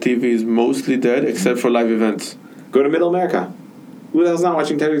think that TV is mostly dead except for live events. Go to Middle America. Who the hell's not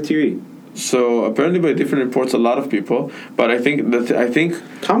watching TV? So apparently, by different reports, a lot of people. But I think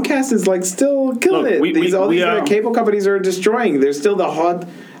Comcast is like still killing it. These cable companies are destroying. They're still the hot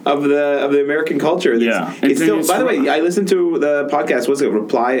of the American culture. It's still. By the way, I listened to the podcast. Was it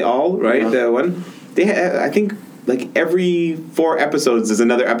Reply All? Right, the one. I think. Like every 4 episodes, there's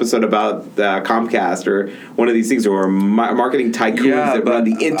another episode about Comcast or one of these things, or marketing tycoons that run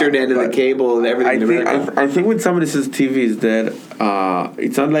the internet and the cable and everything. I think when somebody says TV is dead,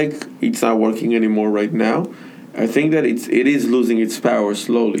 it's not like it's not working anymore right now. I think that it is losing its power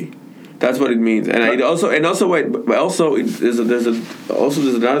slowly. That's what it means. And there's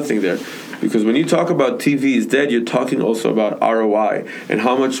another thing there. Because when you talk about TV is dead, you're talking also about ROI and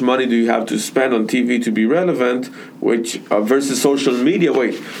how much money do you have to spend on TV to be relevant, which versus social media.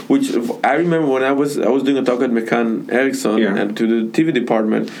 Which I remember when I was doing a talk at McCann Erickson and to the TV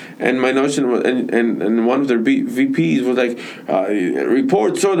department, and my notion was, and one of their VPs was like,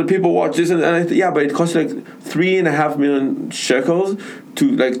 reports show that people watch this, and I but it costs like 3.5 million shekels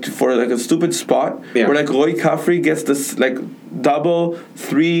for a stupid spot where like Roy Caffrey gets this like double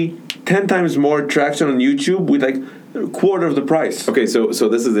 10 times more traction on YouTube with like a quarter of the price. Okay, so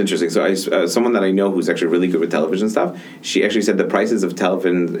this is interesting. So someone that I know who's actually really good with television stuff, she actually said the prices of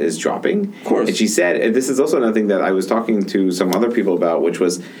television is dropping. Of course. And she said, and this is also another thing that I was talking to some other people about, which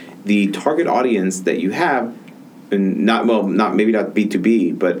was the target audience that you have, and not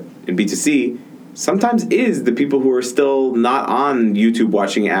B2B, but in B2C, sometimes is the people who are still not on YouTube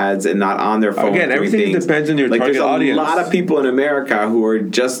watching ads and not on their phone. Again, everything depends on your target audience. There's a lot of people in America who are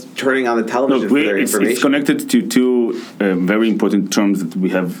just turning on the television for their information. It's connected to 2 very important terms that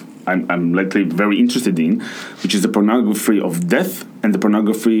we have. I'm lately very interested in, which is the pornography of death and the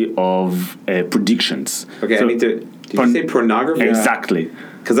pornography of predictions. Okay, I need to. Did you say pornography? Exactly.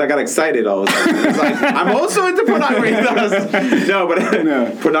 Because I got excited all of a sudden. It's like, I'm also into pornography.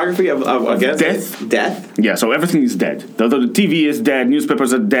 Pornography of death? Yeah, so everything is dead. The TV is dead,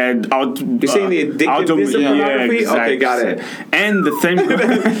 newspapers are dead. You're saying the addictiveness of pornography? Exactly. Okay, got it. And the same...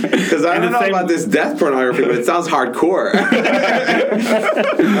 Because I don't know about this death pornography, but it sounds hardcore. All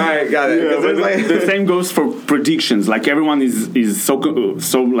right, got it. The same goes for predictions. Like everyone is so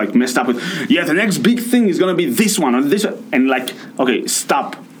like messed up with, the next big thing is going to be this one or this one. And like, okay,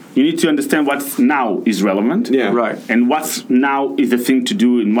 stop. You need to understand what's now is relevant. Yeah. Right. And what's now is the thing to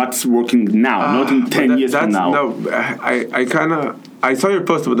do and what's working now, not in 10 years from now. No, I saw your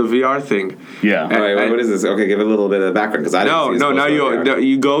post about the VR thing. Yeah. All right, what is this? Okay, give a little bit of background because I didn't see now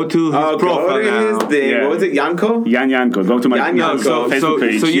you go to his profile his thing. Yeah. What was it, Yanko? Jan Yanko. Go to my Facebook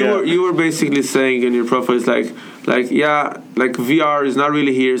page. So you were basically saying in your profile is like VR is not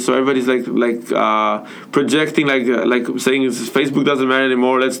really here, so everybody's projecting like saying Facebook doesn't matter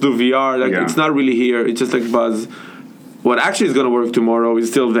anymore. Let's do VR. It's not really here. It's just like buzz. What actually is going to work tomorrow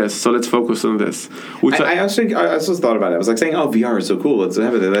is still this, so let's focus on this. I also thought about it. I was like saying, VR is so cool, let's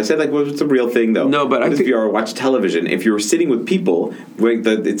have it. And I said, what's the real thing, though? No, but what is VR? Watch television. If you're sitting with people,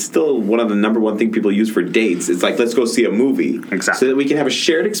 it's still one of the number one thing people use for dates. It's like, let's go see a movie. Exactly. So that we can have a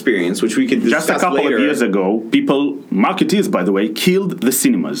shared experience, which we can discuss later. Just a couple of years ago, marketeers, by the way, killed the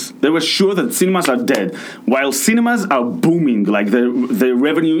cinemas. They were sure that cinemas are dead, while cinemas are booming, like the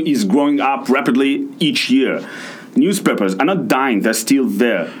revenue is growing up rapidly each year. Newspapers are not dying, they're still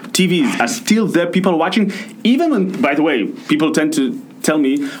there. TVs are still there, people are watching. Even when, by the way, people tend to tell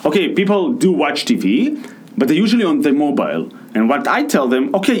me, okay, people do watch TV, but they're usually on their mobile. And what I tell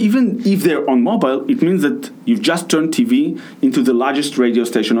them, okay, even if they're on mobile, it means that you've just turned TV into the largest radio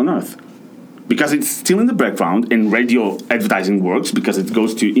station on earth. Because it's still in the background, and radio advertising works because it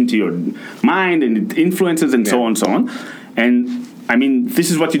goes into your mind and it influences and so on and so on. And I mean, this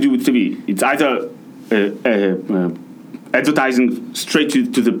is what you do with TV. It's either advertising straight to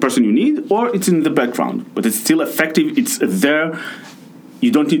the person you need, or it's in the background, but it's still effective. It's there.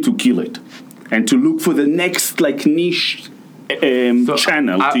 You don't need to kill it, and to look for the next niche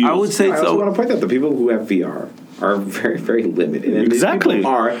channel. I would say. I also want to point out the people who have VR are very, very limited. And exactly.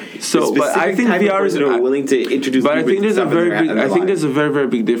 Are but I think VR is willing to introduce. But I think there's a very very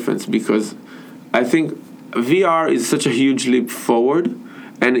big difference, because I think VR is such a huge leap forward.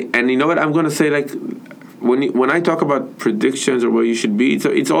 And you know what I'm going to say, when I talk about predictions or where you should be,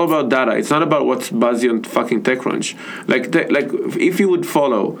 it's all about data. It's not about what's buzzy on fucking TechCrunch. If you would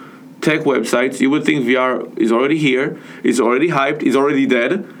follow tech websites, you would think VR is already here, is already hyped, is already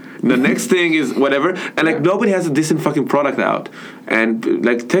dead. The next thing is whatever, and nobody has a decent fucking product out. And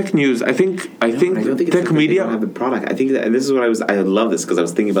tech news, I think tech media don't have the product. I think that, and this is what I love this because I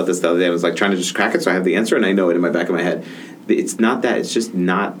was thinking about this the other day. I was trying to just crack it, so I have the answer and I know it in my back of my head. It's not that. It's just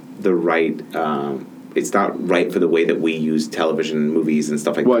not the right it's not right for the way that we use television, movies, and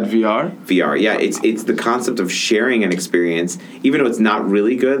stuff like What, that. VR? VR, yeah. It's the concept of sharing an experience, even though it's not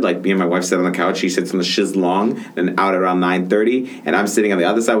really good. Like me and my wife sit on the couch. She sits on the chaise longue and out around 9:30, and I'm sitting on the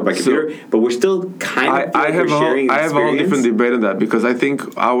other side with my computer. But we're still kind of sharing. I have a whole different debate on that because I think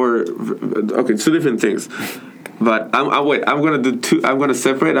it's two different things. But I'm gonna do two. I'm gonna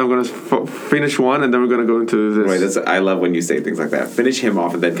separate. I'm gonna finish one, and then we're gonna go into this. Wait, I love when you say things like that. Finish him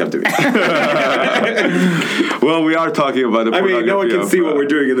off, and then come to me. Well, we are talking about the. I mean, no one can see what we're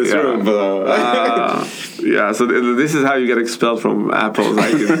doing in this room. But, yeah, so this is how you get expelled from Apple.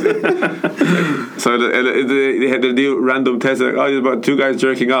 Like, so they do random tests. Like, it's about two guys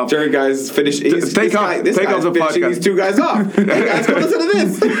jerking off. Jerry guys, finish. Take off the podcast. These two guys off. Hey guys, come listen to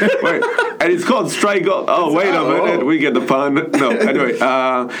this. Wait, and it's called Strike Gold. Oh, wait a minute. We get the pun. No, anyway.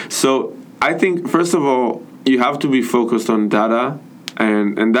 So I think first of all, you have to be focused on data.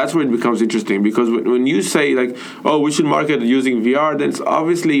 And that's where it becomes interesting because when you say like, oh, we should market using VR, then it's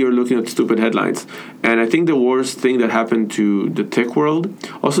obviously you're looking at stupid headlines. And I think the worst thing that happened to the tech world,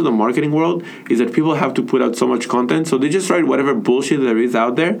 also the marketing world, is that people have to put out so much content, so they just write whatever bullshit there is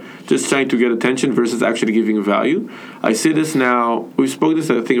out there, just trying to get attention versus actually giving value. I see this now. We spoke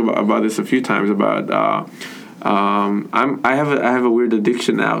this, I think, about this a few times about. I have a weird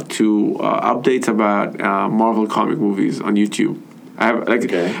addiction now to updates about Marvel comic movies on YouTube. I have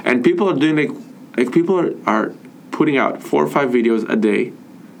and people are doing like people are putting out 4 or 5 videos a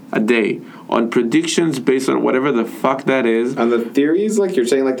day on predictions based on whatever the fuck that is. On the theories, like you're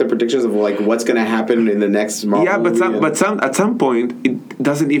saying, like the predictions of like what's going to happen in the next Marvel. Yeah, but at some point it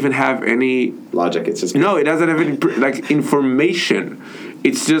doesn't even have any logic. It's just no, it doesn't have any like information.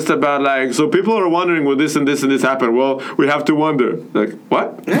 It's just about like, so people are wondering will this and this and this happen. Well, we have to wonder. Like,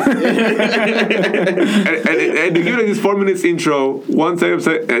 what? and you give like this 4 minutes intro, one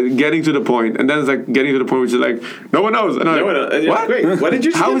second getting to the point, and then it's like getting to the point which is like, no one knows. And I'm like, what? Great. What did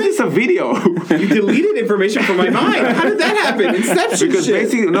you How is this a video? You deleted information from my mind. How did that happen? Inception because shit.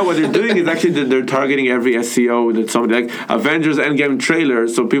 basically, no, what they're doing is actually they're targeting every SEO that somebody like Avengers Endgame trailer,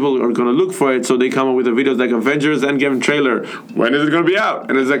 so people are going to look for it, so they come up with a videos like Avengers Endgame trailer. When is it going to be out?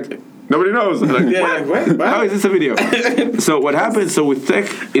 And it's like, nobody knows. Like, wait, how is this a video? So what happens, so with tech,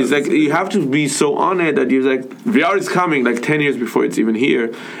 is like you have to be so on it that you're like, VR is coming like 10 years before it's even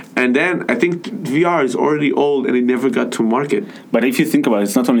here. And then I think VR is already old and it never got to market. But if you think about it,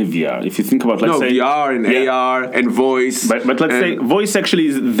 it's not only VR. If you think about, let's say... VR and AR and voice. But let's say voice actually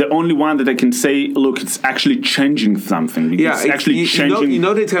is the only one that I can say, look, it's actually changing something. It's actually changing... You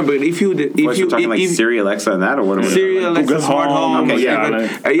know the time, but if you talking like Siri, Alexa and that, or what? Siri, Alexa, Google smart home.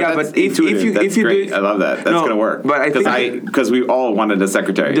 Okay, but if you great. I love that. That's going to work. But I think because we all wanted a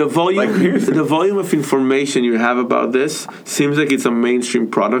secretary. The volume of information you have about this seems like it's a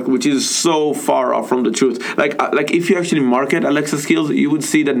mainstream product, which is so far off from the truth. Like if you actually market Alexa skills, you would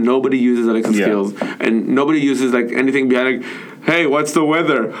see that nobody uses Alexa skills, and nobody uses like anything behind like, hey, what's the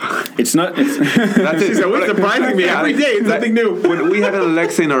weather? It's not. That's it. So it's surprising me every day. It's something new. When we had an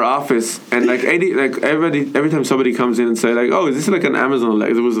Alexa in our office, and every time somebody comes in and say like, oh, is this like an Amazon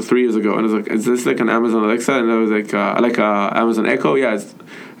Alexa? It was 3 years ago, and I was like, is this like an Amazon Alexa? And I was like Amazon Echo. Yeah.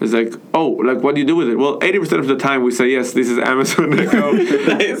 It's like, oh, like what do you do with it? Well, 80% of the time we say, yes, this is Amazon Echo.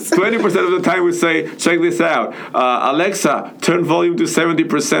 20% of the time we say, check this out. Alexa, turn volume to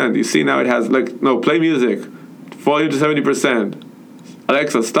 70%. You see now it has play music. Volume to 70%.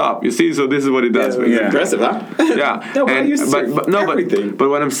 Alexa, stop. You see, so this is what it does. Yeah, it's impressive, huh? Yeah. But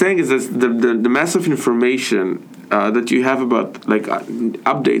what I'm saying is that the massive information that you have about like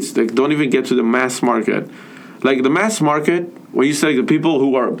updates, like don't even get to the mass market. Like the mass market, when you say the people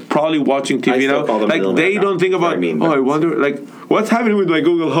who are probably watching TV now, like they don't think about. I wonder, like, what's happening with my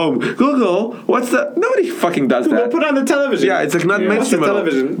Google Home? Google, what's that? Nobody fucking does that. Put on the television. Yeah, it's like not mainstream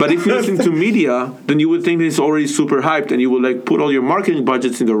television. But if you listen to media, then you would think it's already super hyped, and you will like put all your marketing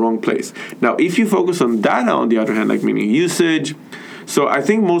budgets in the wrong place. Now, if you focus on data, on the other hand, like meaning usage, so I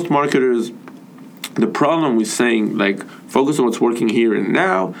think most marketers, the problem with saying like focus on what's working here and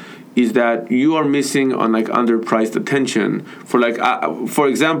now is that you are missing on like underpriced attention for like for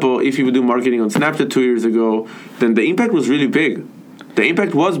example, if you would do marketing on Snapchat 2 years ago, then the impact was really big. The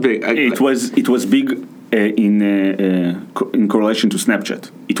impact was big. It was big in correlation to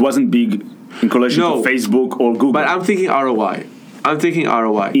Snapchat. It wasn't big in correlation to Facebook or Google. But I'm thinking ROI.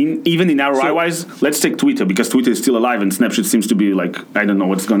 Even in ROI wise, let's take Twitter, because Twitter is still alive and Snapchat seems to be like, I don't know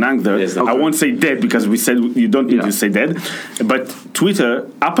what's going on there. Yes, I won't say dead because we said you don't need to say dead. But Twitter,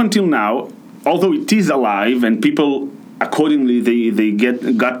 up until now, although it is alive and people accordingly they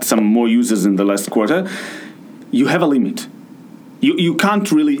got some more users in the last quarter, you have a limit. You can't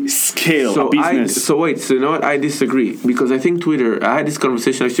really scale a business. So you know what? I disagree because I think Twitter. I had this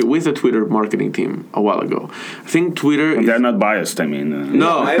conversation actually with the Twitter marketing team a while ago. I think Twitter. They're not biased. I mean,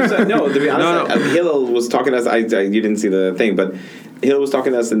 no. To be honest, Hillel was talking to us. You didn't see the thing, but Hill was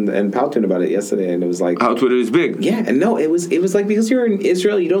talking to us in Powtoon about it yesterday, and it was like how Twitter is big. Yeah, and no, it was like because you're in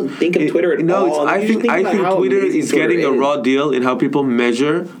Israel, you don't think of Twitter at all. I think Twitter is getting a raw deal in how people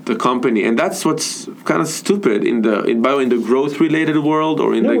measure the company, and that's what's kind of stupid in the growth related world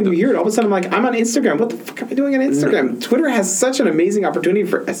or in when you hear it, all of a sudden I'm like, I'm on Instagram. What the fuck am I doing on Instagram? No. Twitter has such an amazing opportunity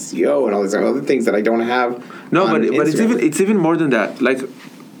for SEO and all these other things that I don't have. No, but it's even more than that. Like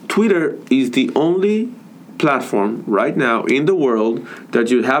Twitter is the only platform right now in the world that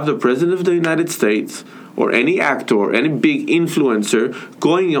you have the president of the United States or any actor, any big influencer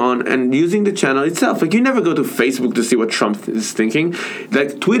going on and using the channel itself. Like you never go to Facebook to see what Trump is thinking.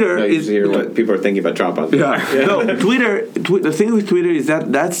 Like Twitter is hear what people are thinking about Trump on. Yeah. No, Twitter. The thing with Twitter is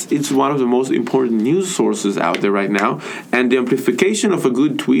that it's one of the most important news sources out there right now, and the amplification of a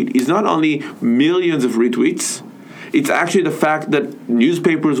good tweet is not only millions of retweets. It's actually the fact that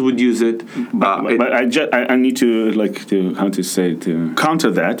newspapers would use it. But I need to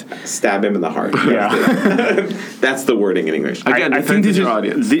counter that. Stab him in the heart. Yeah. That's the wording in English. Again, I think this is your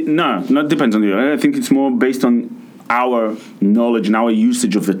audience. Not depends on you. I think it's more based on our knowledge and our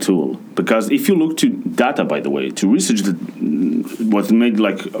usage of the tool. Because if you look to data, by the way, to research that was made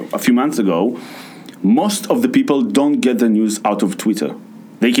like a few months ago, most of the people don't get the news out of Twitter.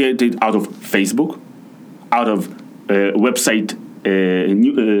 They get it out of Facebook, out of website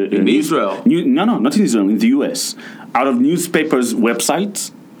in Israel. Not in Israel, in the US. Out of newspapers'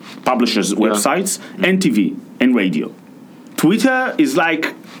 websites, publishers' websites, and TV and radio. Twitter is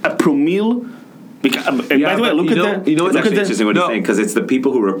like a promille. By the way, look at that. You know what's actually interesting what you're saying, because it's the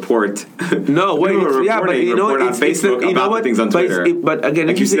people who report. No, wait, but you know what? On Facebook about things on Twitter. But again,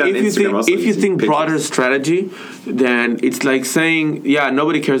 if you think broader strategy, then it's like saying,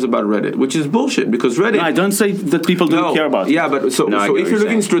 nobody cares about Reddit, which is bullshit because Reddit. No, I don't say that people don't care about it. Yeah, but so if you're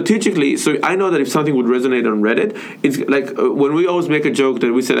looking strategically, so I know that if something would resonate on Reddit, it's like when we always make a joke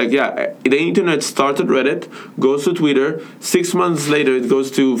that we say like, the internet starts at Reddit, goes to Twitter, 6 months later it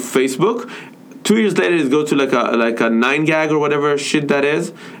goes to Facebook. 2 years later, it goes to like a 9gag or whatever shit that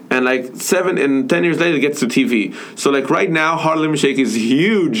is, and like 7 and 10 years later, it gets to TV. So like right now, Harlem Shake is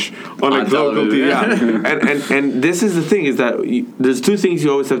huge on like local TV. Yeah. and this is the thing is that there's two things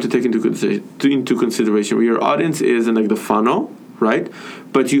you always have to take into consideration where your audience is and like the funnel, right?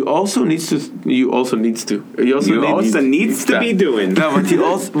 But you also needs to be doing. No,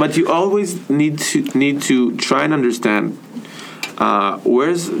 but you always need to try and understand.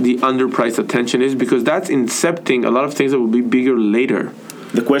 Where's the underpriced attention is, because that's incepting a lot of things that will be bigger later.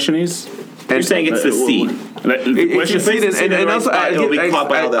 The question is, you're saying it's the seed. And also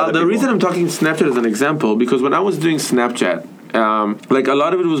the reason I'm talking Snapchat as an example, because when I was doing Snapchat, like a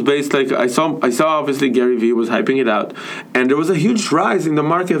lot of it was based like I saw obviously Gary Vee was hyping it out, and there was a huge rise in the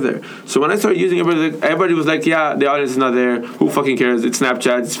market there. So when I started using everybody was like, yeah, the audience is not there, who fucking cares, it's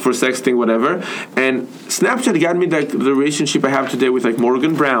Snapchat, it's for sexting, whatever. And Snapchat got me like the relationship I have today with like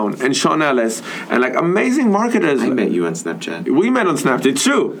Morgan Brown and Sean Ellis and like amazing marketers. I met you on Snapchat. We met on Snapchat, it's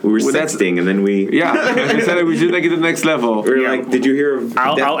true. We were sexting and then we we said like, we should take it to the next level. We were like, did you hear of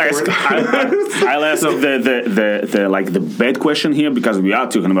I'll ask the like the bad question here, because we are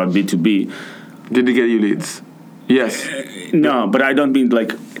talking about B2B. Did they get you leads? Yes. No, but I don't mean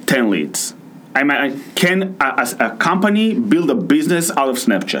like 10 leads. Can a company build a business out of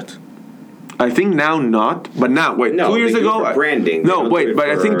Snapchat? I think now not, but now wait. No, 2 years ago, for branding. No, wait, but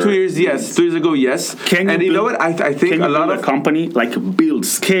I think 2 years. Yes, 2 years ago, yes. You know what? I think a lot of company like build,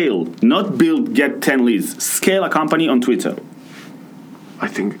 scale, not build, get 10 leads. Scale a company on Twitter. I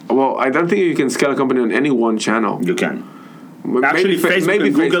don't think you can scale a company on any one channel. You can. Actually, Facebook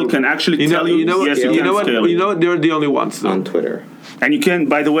and Google can actually tell you. You know what? They're the only ones though. On Twitter. And you can,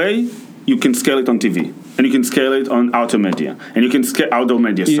 by the way, you can scale it on TV, and you can scale it on outdoor media, and you can scale outdoor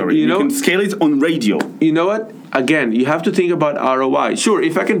media. You can scale it on radio. You know what? Again, you have to think about ROI. Sure,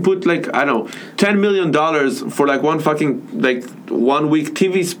 if I can put like I don't know, $10 million for like one fucking like 1 week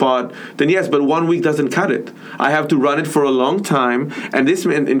TV spot, then yes, but 1 week doesn't cut it. I have to run it for a long time, and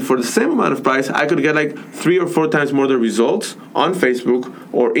for the same amount of price, I could get like 3 or 4 times more the results on Facebook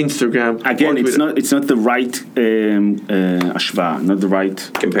or Instagram. Again, it's not the right ashva, not the right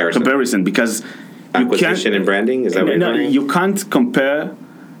comparison, because acquisition and branding is that what you're you can't compare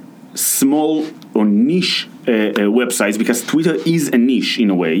small or niche websites, because Twitter is a niche in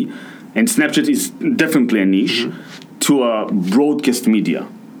a way, and Snapchat is definitely a niche, to a broadcast media.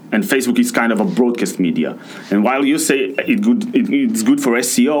 and Facebook is kind of a broadcast media. And while you say it's good for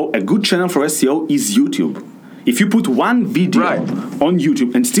SEO, a good channel for SEO is YouTube. If you put one video on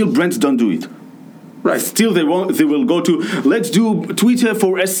YouTube and still brands don't do it, still they will go to, let's do Twitter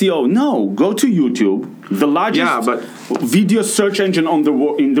for SEO. No, go to YouTube, the largest video search engine in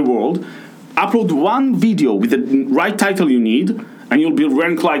the world. Upload one video with the right title you need, and you'll be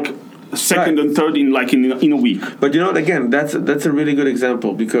ranked like second and third in a week. But you know what? Again, that's a really good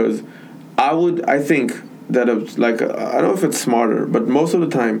example, because I think that it's I don't know if it's smarter, but most of the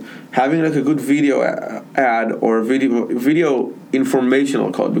time having like a good video ad or video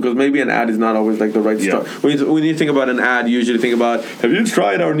informational code, because maybe an ad is not always like the right stuff. When you think about an ad, you usually think about, have you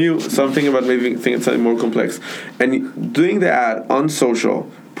tried our new something, about maybe think it's something more complex, and doing the ad on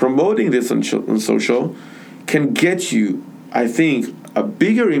social, promoting this on social, can get you, I think, a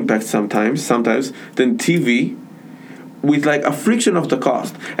bigger impact sometimes than TV, with like a friction of the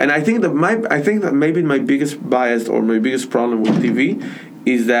cost. And I think that maybe my biggest bias or my biggest problem with TV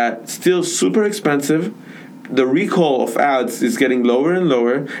is that still super expensive. The recall of ads is getting lower and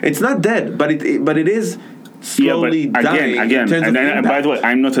lower. It's not dead, but it is slowly dying. Again, and by the way,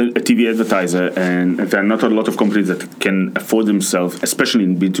 I'm not a TV advertiser, and there are not a lot of companies that can afford themselves, especially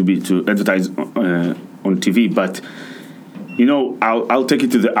in B2B, to advertise on TV. But you know, I'll take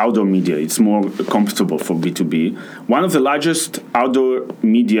it to the outdoor media. It's more comfortable for B2B. One of the largest outdoor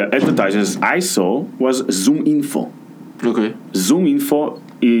media advertisers I saw was Zoom Info. Okay. Zoom Info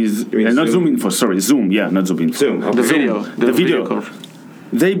is not Zoom Info. Sorry, Zoom. Yeah, not Zoom Info. Zoom. Okay. The video.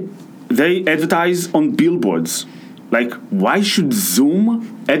 They advertise on billboards. Like, why should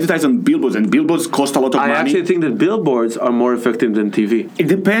Zoom advertise on billboards? And billboards cost a lot of money. I actually think that billboards are more effective than TV. It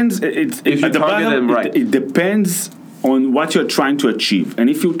depends. If you target them right. It depends on what you're trying to achieve. And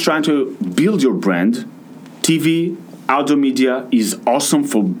if you're trying to build your brand, TV, outdoor media is awesome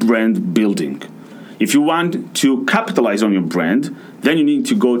for brand building. If you want to capitalize on your brand, then you need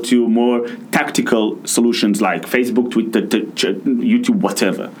to go to more tactical solutions like Facebook, Twitter, YouTube,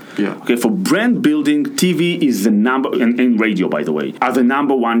 whatever. Yeah. Okay, for brand building, TV is the number, and radio, by the way, are the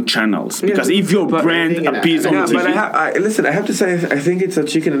number one channels. Because if your brand appears on TV... But I have to say, I think it's a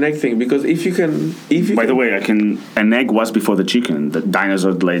chicken and egg thing, because if you can... By the way, an egg was before the chicken. The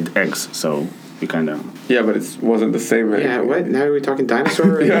dinosaurs laid eggs, so... Yeah, but it wasn't the same. Yeah, what? Now we're talking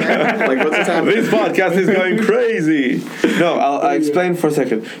dinosaur? Like, what's happening? This podcast is going crazy. No, I'll explain for a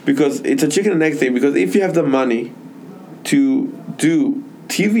second. Because it's a chicken and egg thing. Because if you have the money to do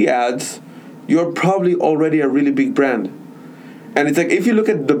TV ads, you're probably already a really big brand. And it's like, if you look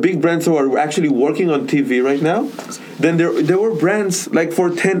at the big brands who are actually working on TV right now, then there were brands like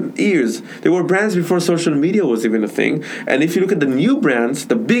for 10 years. There were brands before social media was even a thing. And if you look at the new brands,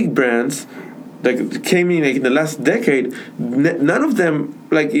 the big brands, like came in like in the last decade, none of them,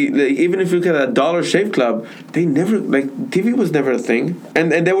 like even if you look at a Dollar Shave Club, they never, like, TV was never a thing,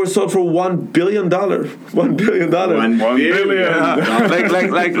 and they were sold for $1 billion. $1 billion. $1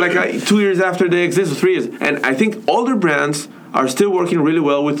 billion. like 2 years after they existed, 3 years. And I think older brands are still working really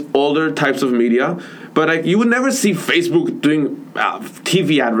well with older types of media. But like, you would never see Facebook doing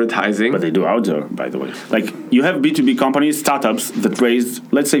TV advertising. But they do outdoor, by the way. Like, you have B2B companies, startups that raised,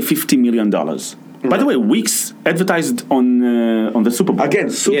 let's say, $50 million. By the way, Wix advertised on the Super Bowl. Again,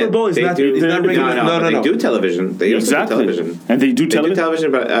 Super Bowl is not regular. No. They do television. They also do television. And they do television? They do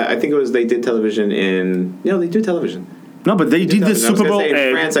television, but I think it was they did television in... No, they do television. No, but they did the Super Bowl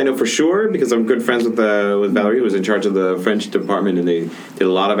in France. I know for sure because I'm good friends with Valerie, who was in charge of the French department, and they did a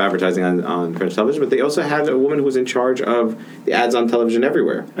lot of advertising on French television. But they also had a woman who was in charge of the ads on television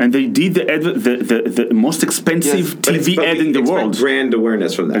everywhere. And they did the most expensive TV ad in the world. Brand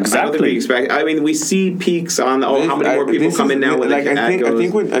awareness from that. Exactly. We see peaks on how many more people come in now when the ad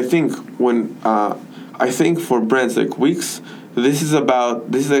goes. I think for brands like Wix, this is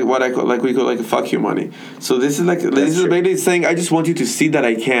like what I call, like, we call like a fuck you money. So this is basically saying, I just want you to see that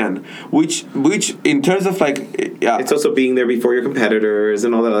I can, which in terms of like, it's also being there before your competitors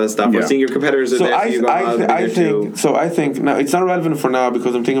and all that other stuff. Or seeing your competitors. So I think now it's not relevant for now,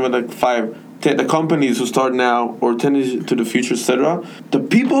 because I'm thinking about like 10 the companies who start now or 10 years to the future, etc. The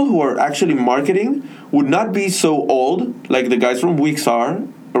people who are actually marketing would not be so old like the guys from Wix are.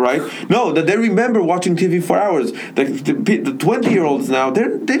 Right? No, that they remember watching TV for hours. Like the 20-year-olds now,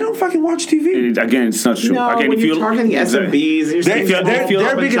 they don't fucking watch TV. Again, it's not true. No, again, when you're targeting SMBs, their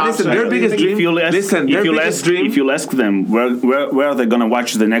biggest dream. If you ask them where are they gonna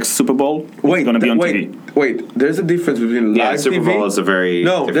watch the next Super Bowl, it's gonna be on TV. Wait, there's a difference between live Super TV. Bowl is a very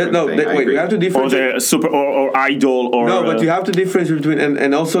different thing. Wait, we have to differentiate. Or the super or Idol or No, but you have to differentiate between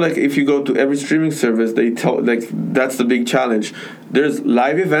and also like if you go to every streaming service, they tell like that's the big challenge. There's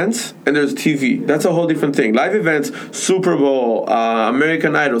live events and there's TV. That's a whole different thing. Live events, Super Bowl,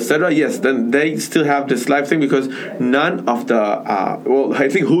 American Idol, etc. Yes, then they still have this live thing because none of the well, I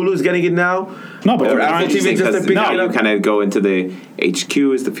think Hulu's getting it now. No, but Apple TV just you kind of go into the HQ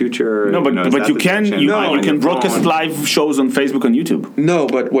is the future. No, but you can broadcast live shows on Facebook and YouTube. No,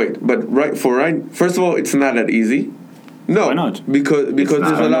 but wait, first of all, it's not that easy. No, why not? Because there's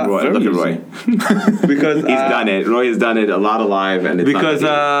a lot. Look at Roy. Because he's done it. Roy has done it a lot of live, and it's because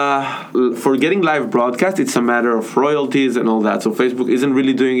for getting live broadcast, it's a matter of royalties and all that. So Facebook isn't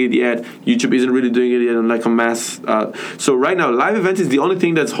really doing it yet. YouTube isn't really doing it yet on like a mass. So right now, live events is the only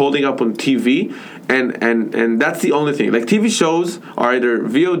thing that's holding up on TV, and that's the only thing. Like TV shows are either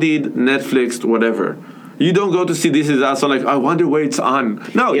VOD'd, Netflixed, whatever. You don't go to see This Is Us on like, I wonder where it's on.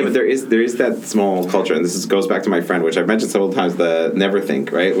 No. Yeah, but there is that small culture, and this goes back to my friend, which I've mentioned several times, the never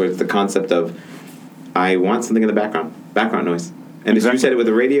think, right? With the concept of, I want something in the background noise. And as you said it with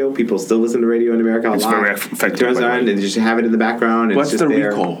the radio, people still listen to radio in America a lot. It's very effective. Turns on, and they just have it in the background. And what's it's just the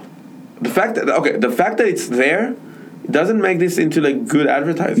recall? The fact that it's there doesn't make this into like good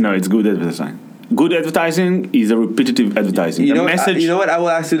advertising. No, it's good advertising. Good advertising is a repetitive advertising. You know what? I will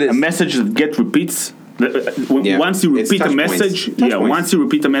ask you this. A message that repeats. Once you repeat a message, once you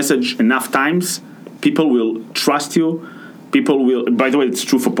repeat a message enough times, people will trust you. People will. By the way, it's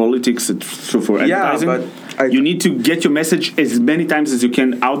true for politics. It's true for advertising. But you need to get your message as many times as you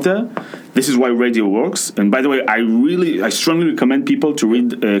can out there. This is why radio works. And by the way, I strongly recommend people to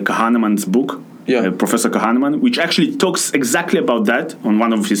read Kahneman's book. Professor Kahneman, which actually talks exactly about that on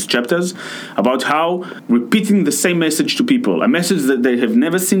one of his chapters, about how repeating the same message to people, a message that they have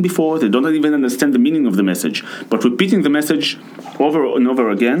never seen before, they don't even understand the meaning of the message, but repeating the message over and over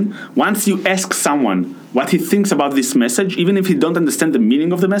again, once you ask someone what he thinks about this message, even if he don't understand the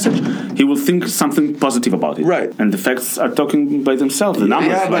meaning of the message, he will think something positive about it. Right. And the facts are talking by themselves. The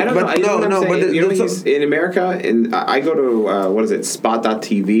numbers. In America, I go to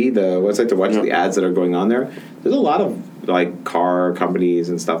Spot.tv, the website to watch the ads that are going on there. There's a lot of like car companies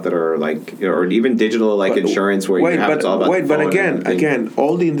and stuff that are like, or even digital like insurance where you have it's all about. But again,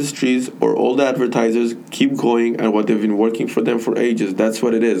 all the industries or all the advertisers keep going at what they've been working for them for ages. That's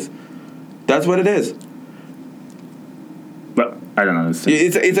what it is. That's what it is. But I don't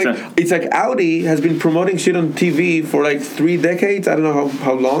understand. It's like Audi has been promoting shit on TV for like 3 decades. I don't know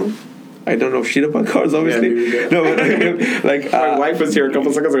how long. I don't know shit about cars, obviously. Yeah, no, but like my wife was here a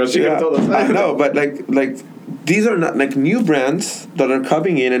couple seconds ago. She could have told us. I know, but like these are not like new brands that are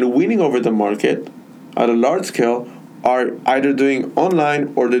coming in and winning over the market at a large scale. Are either doing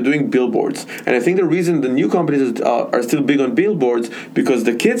online or they're doing billboards. And I think the reason the new companies are still big on billboards because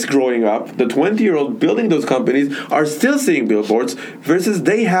the kids growing up, the 20-year-old building those companies, are still seeing billboards versus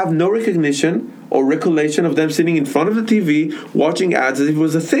they have no recognition or recollection of them sitting in front of the TV watching ads as if it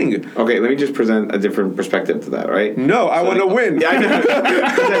was a thing. Okay, let me just present a different perspective to that, right? No, I want to win. Yeah, I know. I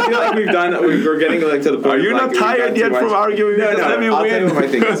feel like we're getting like to the point. Are you not tired yet from arguing? No, let me win. I'll tell you what my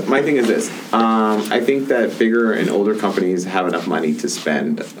thing is. My thing is this. I think that bigger and older companies have enough money to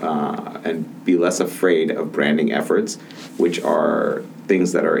spend and be less afraid of branding efforts, which are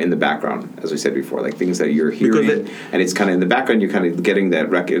things that are in the background, as we said before, like things that you're hearing, and it's kind of in the background. You're kind of getting that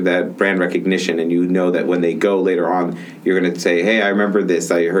brand recognition, and you know that when they go later on, you're going to say, "Hey, I remember this,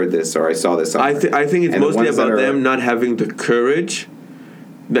 I heard this, or I saw this." I think it's mostly about them not having the courage.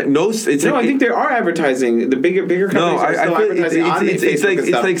 I think there are advertising. The bigger companies are still advertising on Facebook and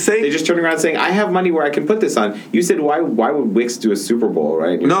stuff. Like saying, they just turn around saying, "I have money where I can put this on." You said, "Why would Wix do a Super Bowl?"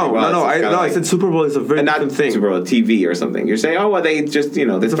 Right? I said Super Bowl is a very different thing. Super Bowl TV or something. You're saying, "Oh, well, they just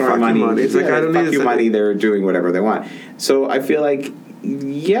they're throwing money." It's like I don't need money. They're doing whatever they want. So I feel like.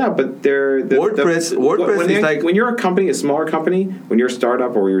 Yeah, but WordPress is like when you're a company, a smaller company, when you're a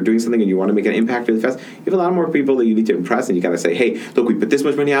startup or you're doing something and you want to make an impact really fast, you have a lot more people that you need to impress, and you gotta say, hey, look, we put this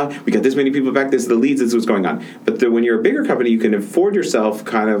much money out, we got this many people back, this is the leads, this is what's going on. But when you're a bigger company, you can afford yourself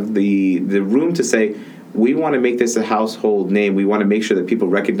kind of the room to say, we want to make this a household name. We want to make sure that people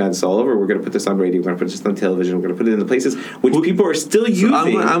recognize us all over. We're going to put this on radio. We're going to put this on television. We're going to put it in the places which people are still using.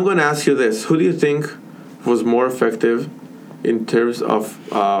 I'm going to ask you this: who do you think was more effective in terms of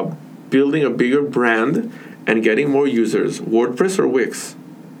building a bigger brand and getting more users, WordPress or Wix?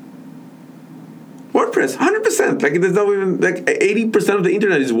 WordPress, 100%. Like there's no even 80% of the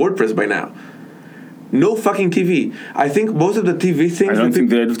internet is WordPress by now. No fucking TV. I think most of the TV things. I don't think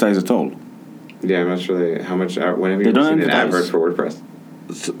they advertise at all. Yeah, I'm not sure how much. Whenever you've seen an advert for WordPress.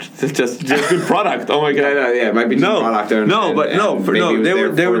 just good product. Oh my god! Yeah, it might be just product. They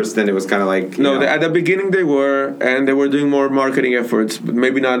were first. Then it was kind of like at the beginning they were, and they were doing more marketing efforts, but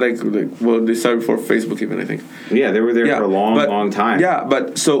maybe not like they started before Facebook even, I think. Yeah, they were there for a long time. Yeah,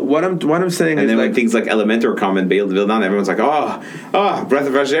 but so what I'm saying and is then like when things like Elementor come and build on, everyone's like, oh, breath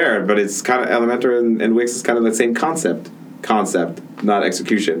of fresh air. But it's kind of Elementor and Wix is kind of the same concept, not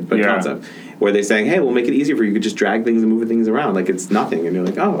execution, but concept. Where they're saying, hey, we'll make it easier for you. You could just drag things and move things around like it's nothing. And you're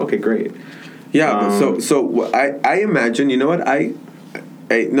like, oh, okay, great. Yeah, so I imagine, you know what, I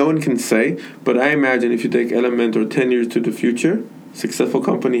no one can say, but I imagine if you take Elementor 10 years to the future, successful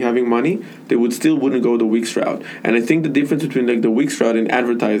company having money, they wouldn't go the Wix route. And I think the difference between like the Wix route in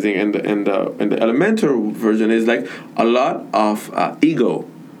advertising and the Elementor version is like a lot of ego.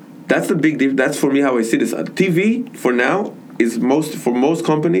 That's the big difference. That's for me how I see this. TV for now is for most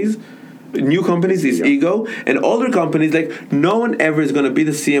companies. New companies is ego, and older companies, like no one ever is going to be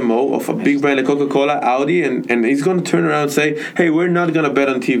the CMO of a big brand like Coca-Cola, Audi, and he's going to turn around and say, hey, we're not going to bet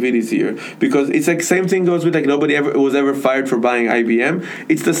on TV this year, because it's like same thing goes with like nobody was ever fired for buying IBM.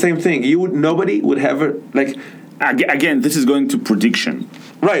 It's the same thing. Nobody would ever like. Again, this is going to prediction.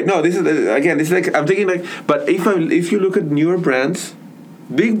 Right. No, this is like I'm thinking like, but if you look at newer brands,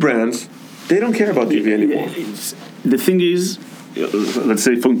 big brands, they don't care about TV anymore. The thing is, let's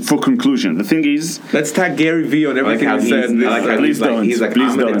say for conclusion, the thing is, let's tag Gary Vee on everything he said. He's like,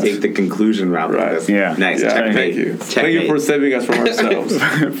 I'm going to take the conclusion route. Right. Yeah. Nice. Yeah, thank you. Thank you for saving us from ourselves.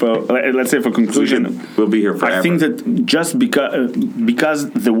 Let's say for conclusion, we'll be here forever. I think that just because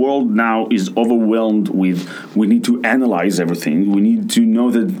the world now is overwhelmed with, we need to analyze everything. We need to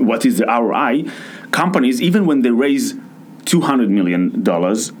know that what is the ROI. Companies, even when they raise $200 million,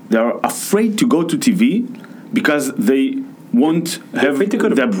 they're afraid to go to TV because they won't have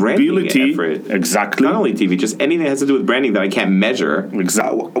the ability. Exactly. Not only TV, just anything that has to do with branding that I can't measure.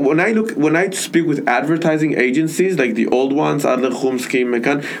 Exactly. When I speak with advertising agencies like the old ones, Adler, Chomsky,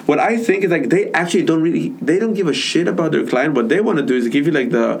 McCann, what I think is like they actually don't give a shit about their client. What they want to do is give you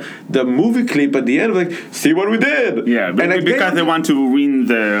like the movie clip at the end of like, see what we did. Yeah, but and because they want to win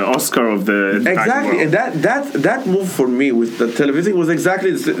the Oscar of the exactly, and that move for me with the television was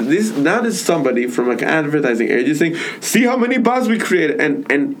exactly this. Now there's somebody from like an advertising agency saying, see how many buzz we created,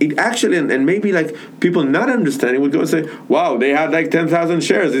 and it actually and maybe like people not understanding would go and say, wow, they had like 10,000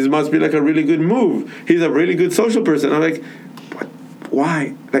 shares, this must be like a really good move, he's a really good social person. I'm like, what?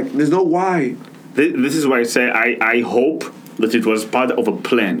 Why? Like there's no why. This is why I say I hope that it was part of a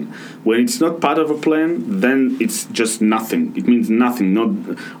plan. When it's not part of a plan, then it's just nothing. It means nothing.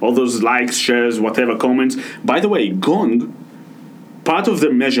 Not all those likes, shares, whatever, comments. By the way, Gong, part of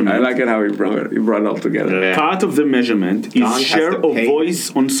the measurement... I like it how he brought it all together. Yeah. Part of the measurement is share of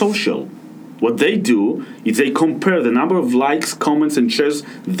voice on social. What they do is they compare the number of likes, comments, and shares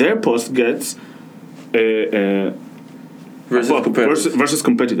their post gets versus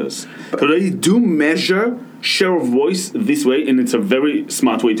competitors. So they do measure share of voice this way, and it's a very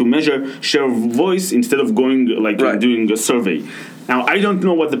smart way to measure share of voice instead of going doing a survey. Now, I don't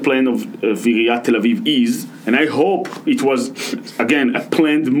know what the plan of Iriyat Tel Aviv is, and I hope it was, again, a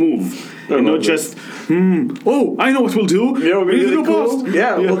planned move. And not just, I know what we'll do. You know what would be really cool?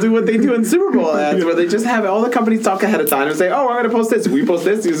 Yeah, we'll do what they do in Super Bowl ads, where they just have all the companies talk ahead of time and say, I'm going to post this. We post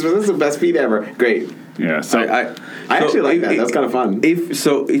this. This is the best feed ever. Great. Yeah, so I actually like that. That's kind of fun.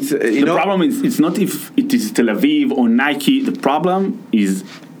 The problem is, it's not if it is Tel Aviv or Nike. The problem is,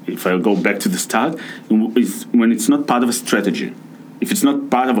 if I go back to the start, is when it's not part of a strategy. If it's not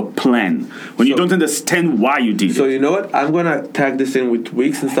part of a plan, when you don't understand why you did it. So you know what? I'm going to tag this in with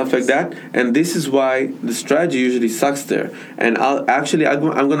Wix and stuff like that, and this is why the strategy usually sucks there. And I'm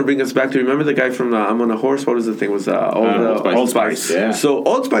going to bring us back to, remember the guy from I'm on a Horse? What was the thing? It was Old Spice. Yeah. So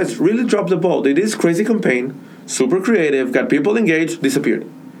Old Spice really dropped the ball. They did this crazy campaign, super creative, got people engaged, disappeared.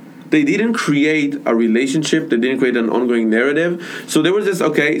 They didn't create a relationship. They didn't create an ongoing narrative. So there was this,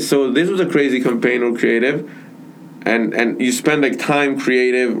 so this was a crazy campaign or creative, and you spend like time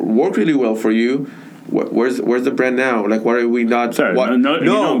creative, work really well for you. Where's the brand now? Like, why are we not? Sorry, not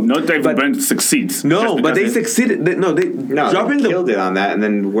every brand succeeds. No, but they succeeded. They killed it on that. And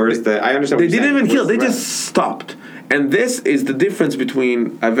then where's the? I understand. They didn't even kill. They just stopped. And this is the difference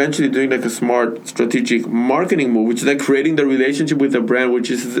between eventually doing like a smart strategic marketing move, which is like creating the relationship with the brand,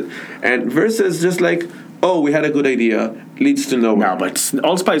 and versus just like oh, we had a good idea, leads to nowhere. No, but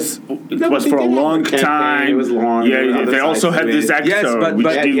Allspice was for a long time. It was long. Yeah, they also had this actor which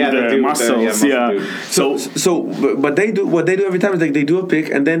did the muscles. But they do what they do every time is like they do a pick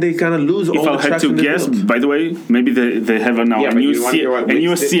and then they kind of lose all the traction. If I had to guess, by the way, maybe they have a new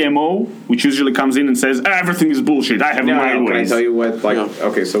CMO, which usually comes in and says everything is bullshit. I have my ways. Can I tell you what?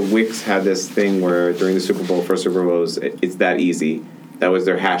 Okay, so Wix had this thing where during the Super Bowl, first Super Bowl, it's that easy. That was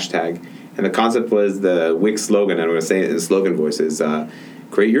their hashtag. And the concept was the Wix slogan, and I'm going to say it in the slogan voice, is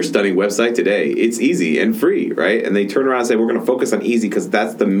create your stunning website today. It's easy and free, right? And they turn around and say, we're going to focus on easy because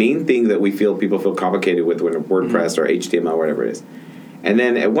that's the main thing that people feel complicated with when WordPress or HTML or whatever it is. And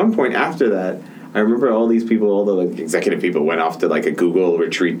then at one point after that, I remember all these people, all the executive people went off to a Google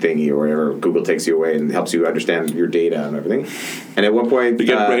retreat thingy or whatever. Google takes you away and helps you understand your data and everything. And at one point... They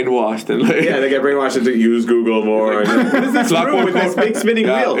get brainwashed. They get brainwashed to use Google more. What is this with this big spinning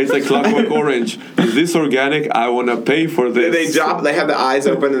wheel? It's like Clockwork Orange. Is this organic? I want to pay for this. They have the eyes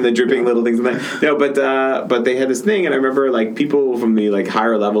open and the dripping little things. No, but they had this thing, and I remember people from the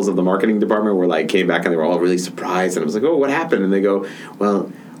higher levels of the marketing department came back and they were all really surprised. And I was like, oh, what happened? And they go,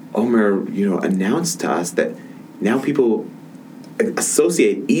 well... Omer, announced to us that now people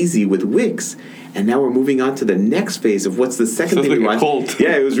associate easy with Wix, and now we're moving on to the next phase of what's the second thing we want.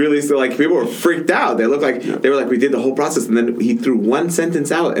 Yeah, it was really people were freaked out. They looked like they were like, we did the whole process, and then he threw one sentence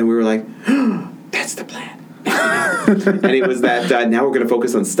out, and we were like, oh, that's the plan. And it was that now we're going to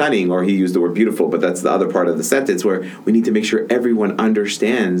focus on stunning, or he used the word beautiful, but that's the other part of the sentence where we need to make sure everyone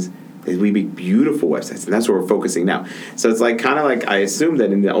understands that we make beautiful websites, and that's where we're focusing now. So it's I assumed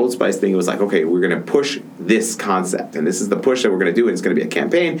that in the Old Spice thing, it was okay, we're going to push this concept, and this is the push that we're going to do, and it's going to be a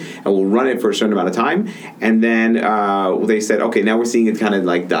campaign, and we'll run it for a certain amount of time. And then they said, okay, now we're seeing it kind of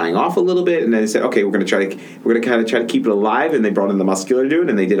dying off a little bit, and then they said, okay, we're going to kind of try to keep it alive, and they brought in the Muscular dude,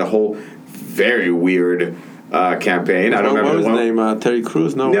 and they did a whole very weird campaign. I don't remember what was his name. Terry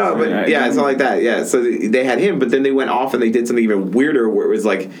Crews. No, but it's not like that. Yeah, so they had him, but then they went off and they did something even weirder, where it was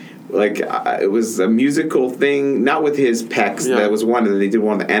it was a musical thing, not with his pecs. Yeah. That was one, and then they did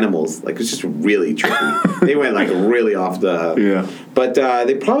one of the animals. It was just really tricky. They went really off the. Yeah. But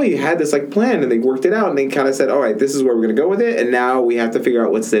they probably had this plan, and they worked it out, and they kind of said, all right, this is where we're going to go with it, and now we have to figure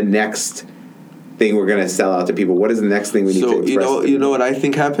out what's the next thing we're going to sell out to people. What is the next thing we need to express? You know what I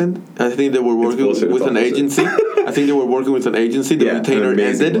think happened? I think they were working with an agency. I think they were working with an agency. The retainer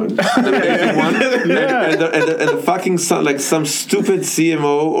ended. An amazing one. And the fucking some stupid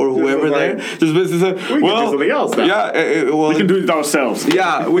CMO or whoever there just basically said, we can do something else now. Yeah, we can do it ourselves.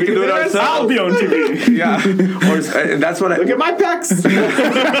 Yeah, we can do it ourselves. I'll be on TV. Yeah, and that's what look at my pecs.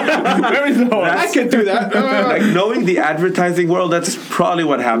 I can do that. Knowing the advertising world, that's probably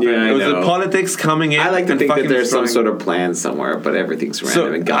what happened. Yeah, it was the politics coming in. I like to think that there's some sort of plan somewhere, but everything's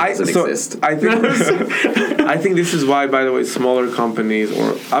random and God doesn't exist. I think this is why, by the way, smaller companies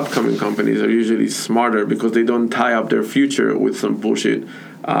or upcoming companies are usually smarter because they don't tie up their future with some bullshit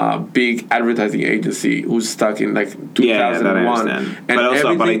big advertising agency who's stuck in 2001. Yeah, that I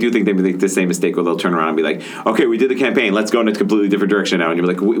understand. But I do think they make the same mistake where they'll turn around and be like, okay, we did the campaign, let's go in a completely different direction now. And you're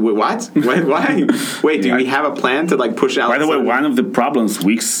like, what? Why? Wait, do we have a plan to push out? By the way, one of the problems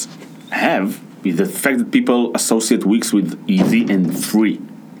Wix have is the fact that people associate Wix with easy and free.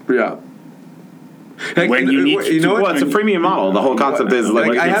 Yeah. When you need it's a freemium model. The whole concept is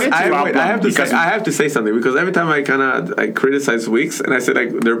I have to say something because every time I criticize Wix and I say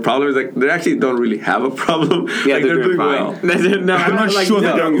their problem is they actually don't really have a problem. Yeah, they're doing well. I'm not sure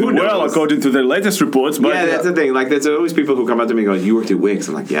they're doing well according to their latest reports. But that's the thing. There's always people who come up to me and go, "You worked at Wix?"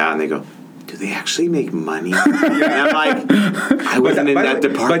 I'm like, "Yeah," and they go, do they actually make money? And I'm like, I wasn't in that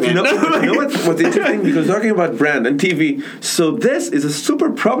department. But you know what's interesting? Because talking about brand and TV, so this is a super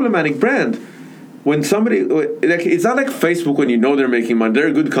problematic brand. When somebody, it's not like Facebook when you know they're making money. They're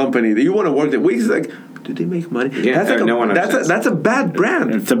a good company. You want to work there. Wix is do they make money? Yeah, that's a bad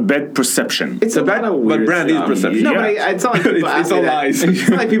brand. It's a bad perception. It's a bad, but brand is perception. No, but it's not like people it's all lies. It's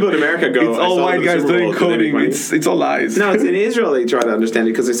not like people in America go. It's all white guys doing coding. It's all lies. No, it's in Israel. They try to understand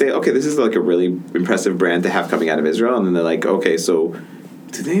it because they say, okay, this is a really impressive brand to have coming out of Israel, and then they're like, okay, so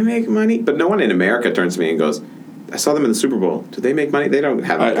do they make money? But no one in America turns to me and goes, I saw them in the Super Bowl. Do they make money? They don't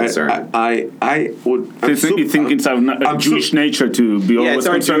have that concern. I would. You think it's a Jewish nature to be always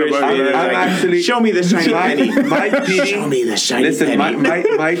concerned about it? Actually, show me the shiny penny. Show me the shiny penny. Listen,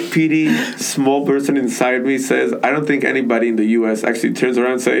 my PD small person inside me says, I don't think anybody in the U.S. actually turns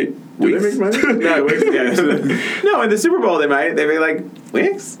around and say, Wix. Do they make money? No, Wix, no, in the Super Bowl they might. They be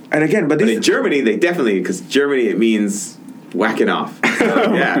Wix? And again, but in Germany, they definitely, because Germany, it means whacking off.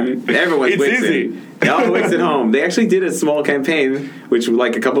 So, yeah, everyone's it's easy. No, Wix at home. They actually did a small campaign, which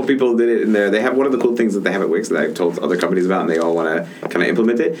like a couple people did it in there. They have one of the cool things that they have at Wix that I've told other companies about, and they all want to kind of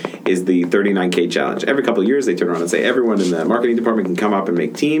implement it, is the 39K challenge. Every couple of years, they turn around and say everyone in the marketing department can come up and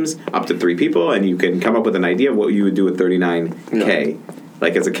make teams up to 3 people, and you can come up with an idea of what you would do with 39K,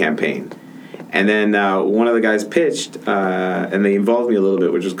 like as a campaign. And then one of the guys pitched, and they involved me a little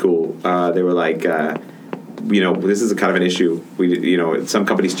bit, which was cool. They were like, this is a kind of an issue. Some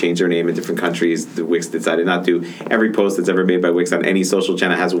companies change their name in different countries. The Wix decided not to. Every post that's ever made by Wix on any social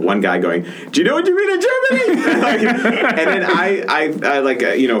channel has one guy going, "Do you know what you mean in Germany?" And then I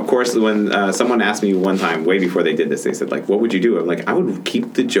of course, when someone asked me one time, way before they did this, they said, like, "What would you do?" I'm like, I would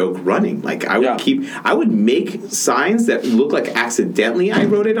keep the joke running. Like, I would make signs that look like accidentally I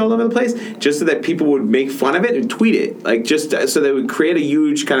wrote it all over the place, just so that people would make fun of it and tweet it, like just so they would create a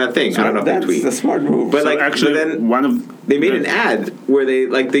huge kind of thing. So I don't know if they tweet. That's a smart move. But actually, then they made an ad where they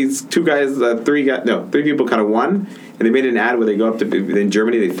these 2 guys, 3 people kind of won, and they made an ad where they go up to in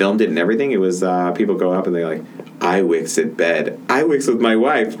Germany. They filmed it and everything. It was people go up and they're like, "I Wix at bed. I Wix with my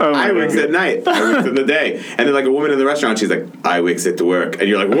wife. I Wix at night. I Wix in the day." And then like a woman in the restaurant, she's like, "I Wix at work," and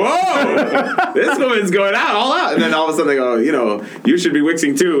you're like, "Whoa, this woman's going all out." And then all of a sudden they go, "You should be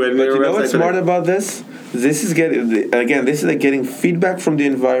Wixing too." And you know what's smart about this? This is getting feedback from the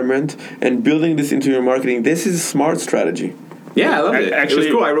environment and building this into your marketing. This is a smart strategy. Yeah, I loved it. Actually,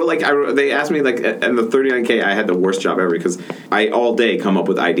 it was cool. They asked me, in the 39K, I had the worst job ever because I all day come up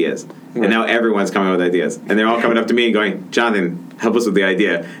with ideas. Right. And now everyone's coming up with ideas. And they're all coming up to me and going, "Jonathan, help us with the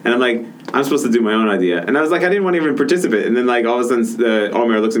idea." And I'm like, I'm supposed to do my own idea. And I was like, I didn't want to even participate. And then, all of a sudden,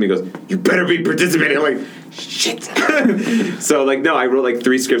 Omer looks at me and goes, "You better be participating." I'm like, shit. So, no, I wrote,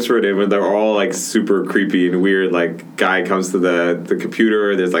 3 scripts for it, and they're all, super creepy and weird. Guy comes to the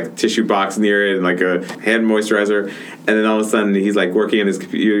computer, there's, a tissue box near it and, a hand moisturizer. And then all of a sudden, he's, working on his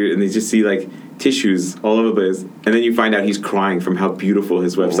computer, and you just see, tissues all over the place. And then you find out he's crying from how beautiful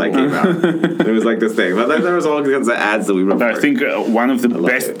his website came out. It was this thing. But there was all kinds of ads that we wrote. I think one of the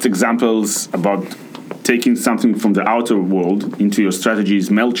best examples about taking something from the outer world into your strategy is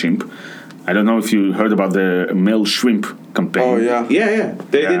MailChimp. I don't know if you heard about the MailShrimp campaign. Oh, yeah. Yeah.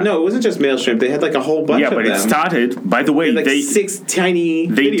 They didn't know. It wasn't just MailShrimp. They had a whole bunch of them. Yeah, but it started, by the way, they 6 tiny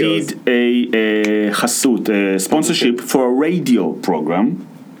videos. They did a Hasut, a sponsorship for a radio program.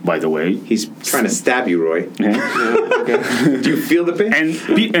 By the way, he's trying to stab you, Roy. Yeah. Okay. Do you feel the pain? And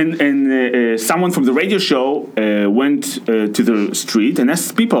someone from the radio show went to the street and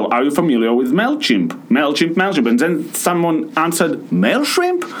asked people, "Are you familiar with MailChimp? MailChimp." And then someone answered,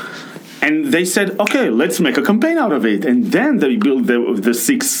 "MailShrimp?" And they said, "Okay, let's make a campaign out of it." And then they built the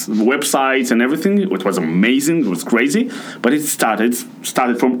 6 websites and everything. It was amazing. It was crazy. But it started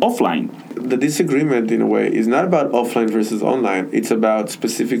from offline. The disagreement, in a way, is not about offline versus online. It's about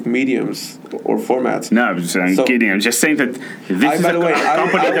specific mediums or formats. No, I'm kidding. I'm just saying that this is a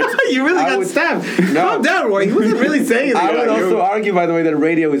company that... You really got stabbed. No. Calm down, Roy. He wasn't really saying that. I would also argue, by the way, that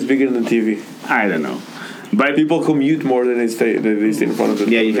radio is bigger than TV. I don't know. But people commute more than they stay in front of them.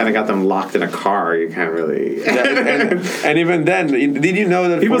 Yeah, you kind of got them locked in a car. You can't really... and even then, did you know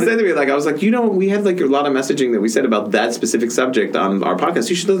that... People say to me, I was like, we had a lot of messaging that we said about that specific subject on our podcast.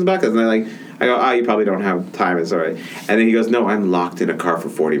 You should listen to the podcast. And they're I go, you probably don't have time. It's all right. And then he goes, "No, I'm locked in a car for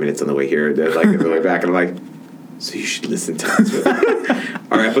 40 minutes on the way here. They're on the way back." And I'm like, "So you should listen to us."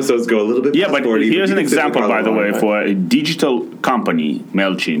 Our episodes go a little bit. Yeah, but here's an example, by the way, for a digital company,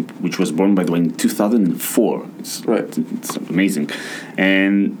 MailChimp, which was born, by the way, in 2004. It's amazing,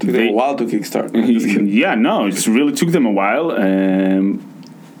 and took them a while to kickstart. It really took them a while.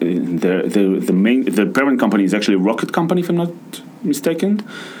 The parent company is actually Rocket Company, if I'm not mistaken.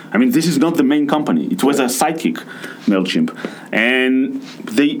 I mean, this is not the main company. It was a sidekick, MailChimp. And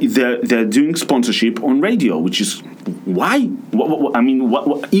they're doing sponsorship on radio, which is why?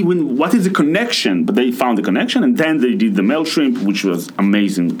 What is the connection? But they found the connection, and then they did the MailShrimp, which was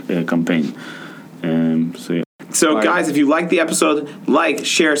amazing campaign. So, guys, if you like the episode,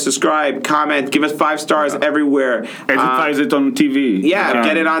 share, subscribe, comment, give us 5 stars everywhere. Advertise it on TV. Yeah,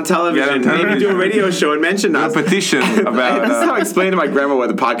 get it on television. Maybe do a radio show and mention us. A petition about... That's how I explain to my grandma what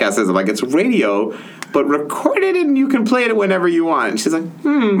the podcast is. I'm like, it's radio, but record it and you can play it whenever you want. And she's like,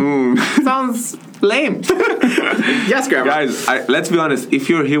 sounds lame. Yes, Grandma. Guys, let's be honest. If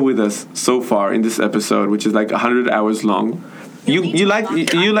you're here with us so far in this episode, which is 100 hours long... You need to unlock your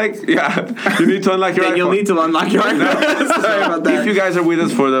iPhone. You'll need to unlock your iPhone. Sorry about that. If you guys are with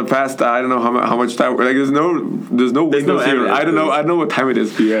us for the past, I don't know how much time. There's no windows here. I don't know what time it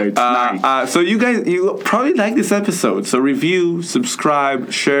is. Yeah, it's 9. So you probably like this episode. So review,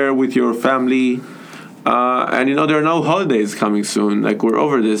 subscribe, share with your family. And there are no holidays coming soon. Like we're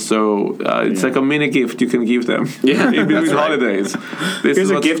over this, so it's like a mini gift you can give them. Yeah, in between holidays.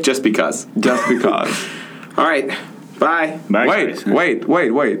 Here's a gift just because. Just because. All right. Bye. Bye.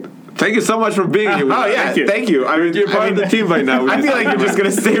 Wait. Thank you so much for being here. Oh yeah, thank you. I mean, you're part of the team by now. I feel like you're just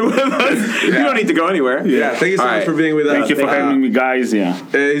gonna stay with us. You don't need to go anywhere. Yeah, thank you so much for being with us. Thank you for having me, guys. Yeah.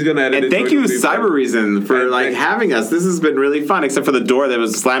 He's gonna edit and it. Thank you, Cybereason, for having us. This has been really fun, except for the door that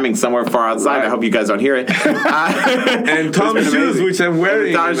was slamming somewhere far outside. Right. I hope you guys don't hear it. And Tom's shoes, which I'm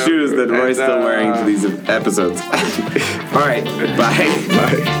wearing. Tom's shoes that Roy's still wearing for these episodes. All right, bye.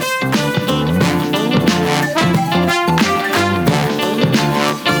 Bye.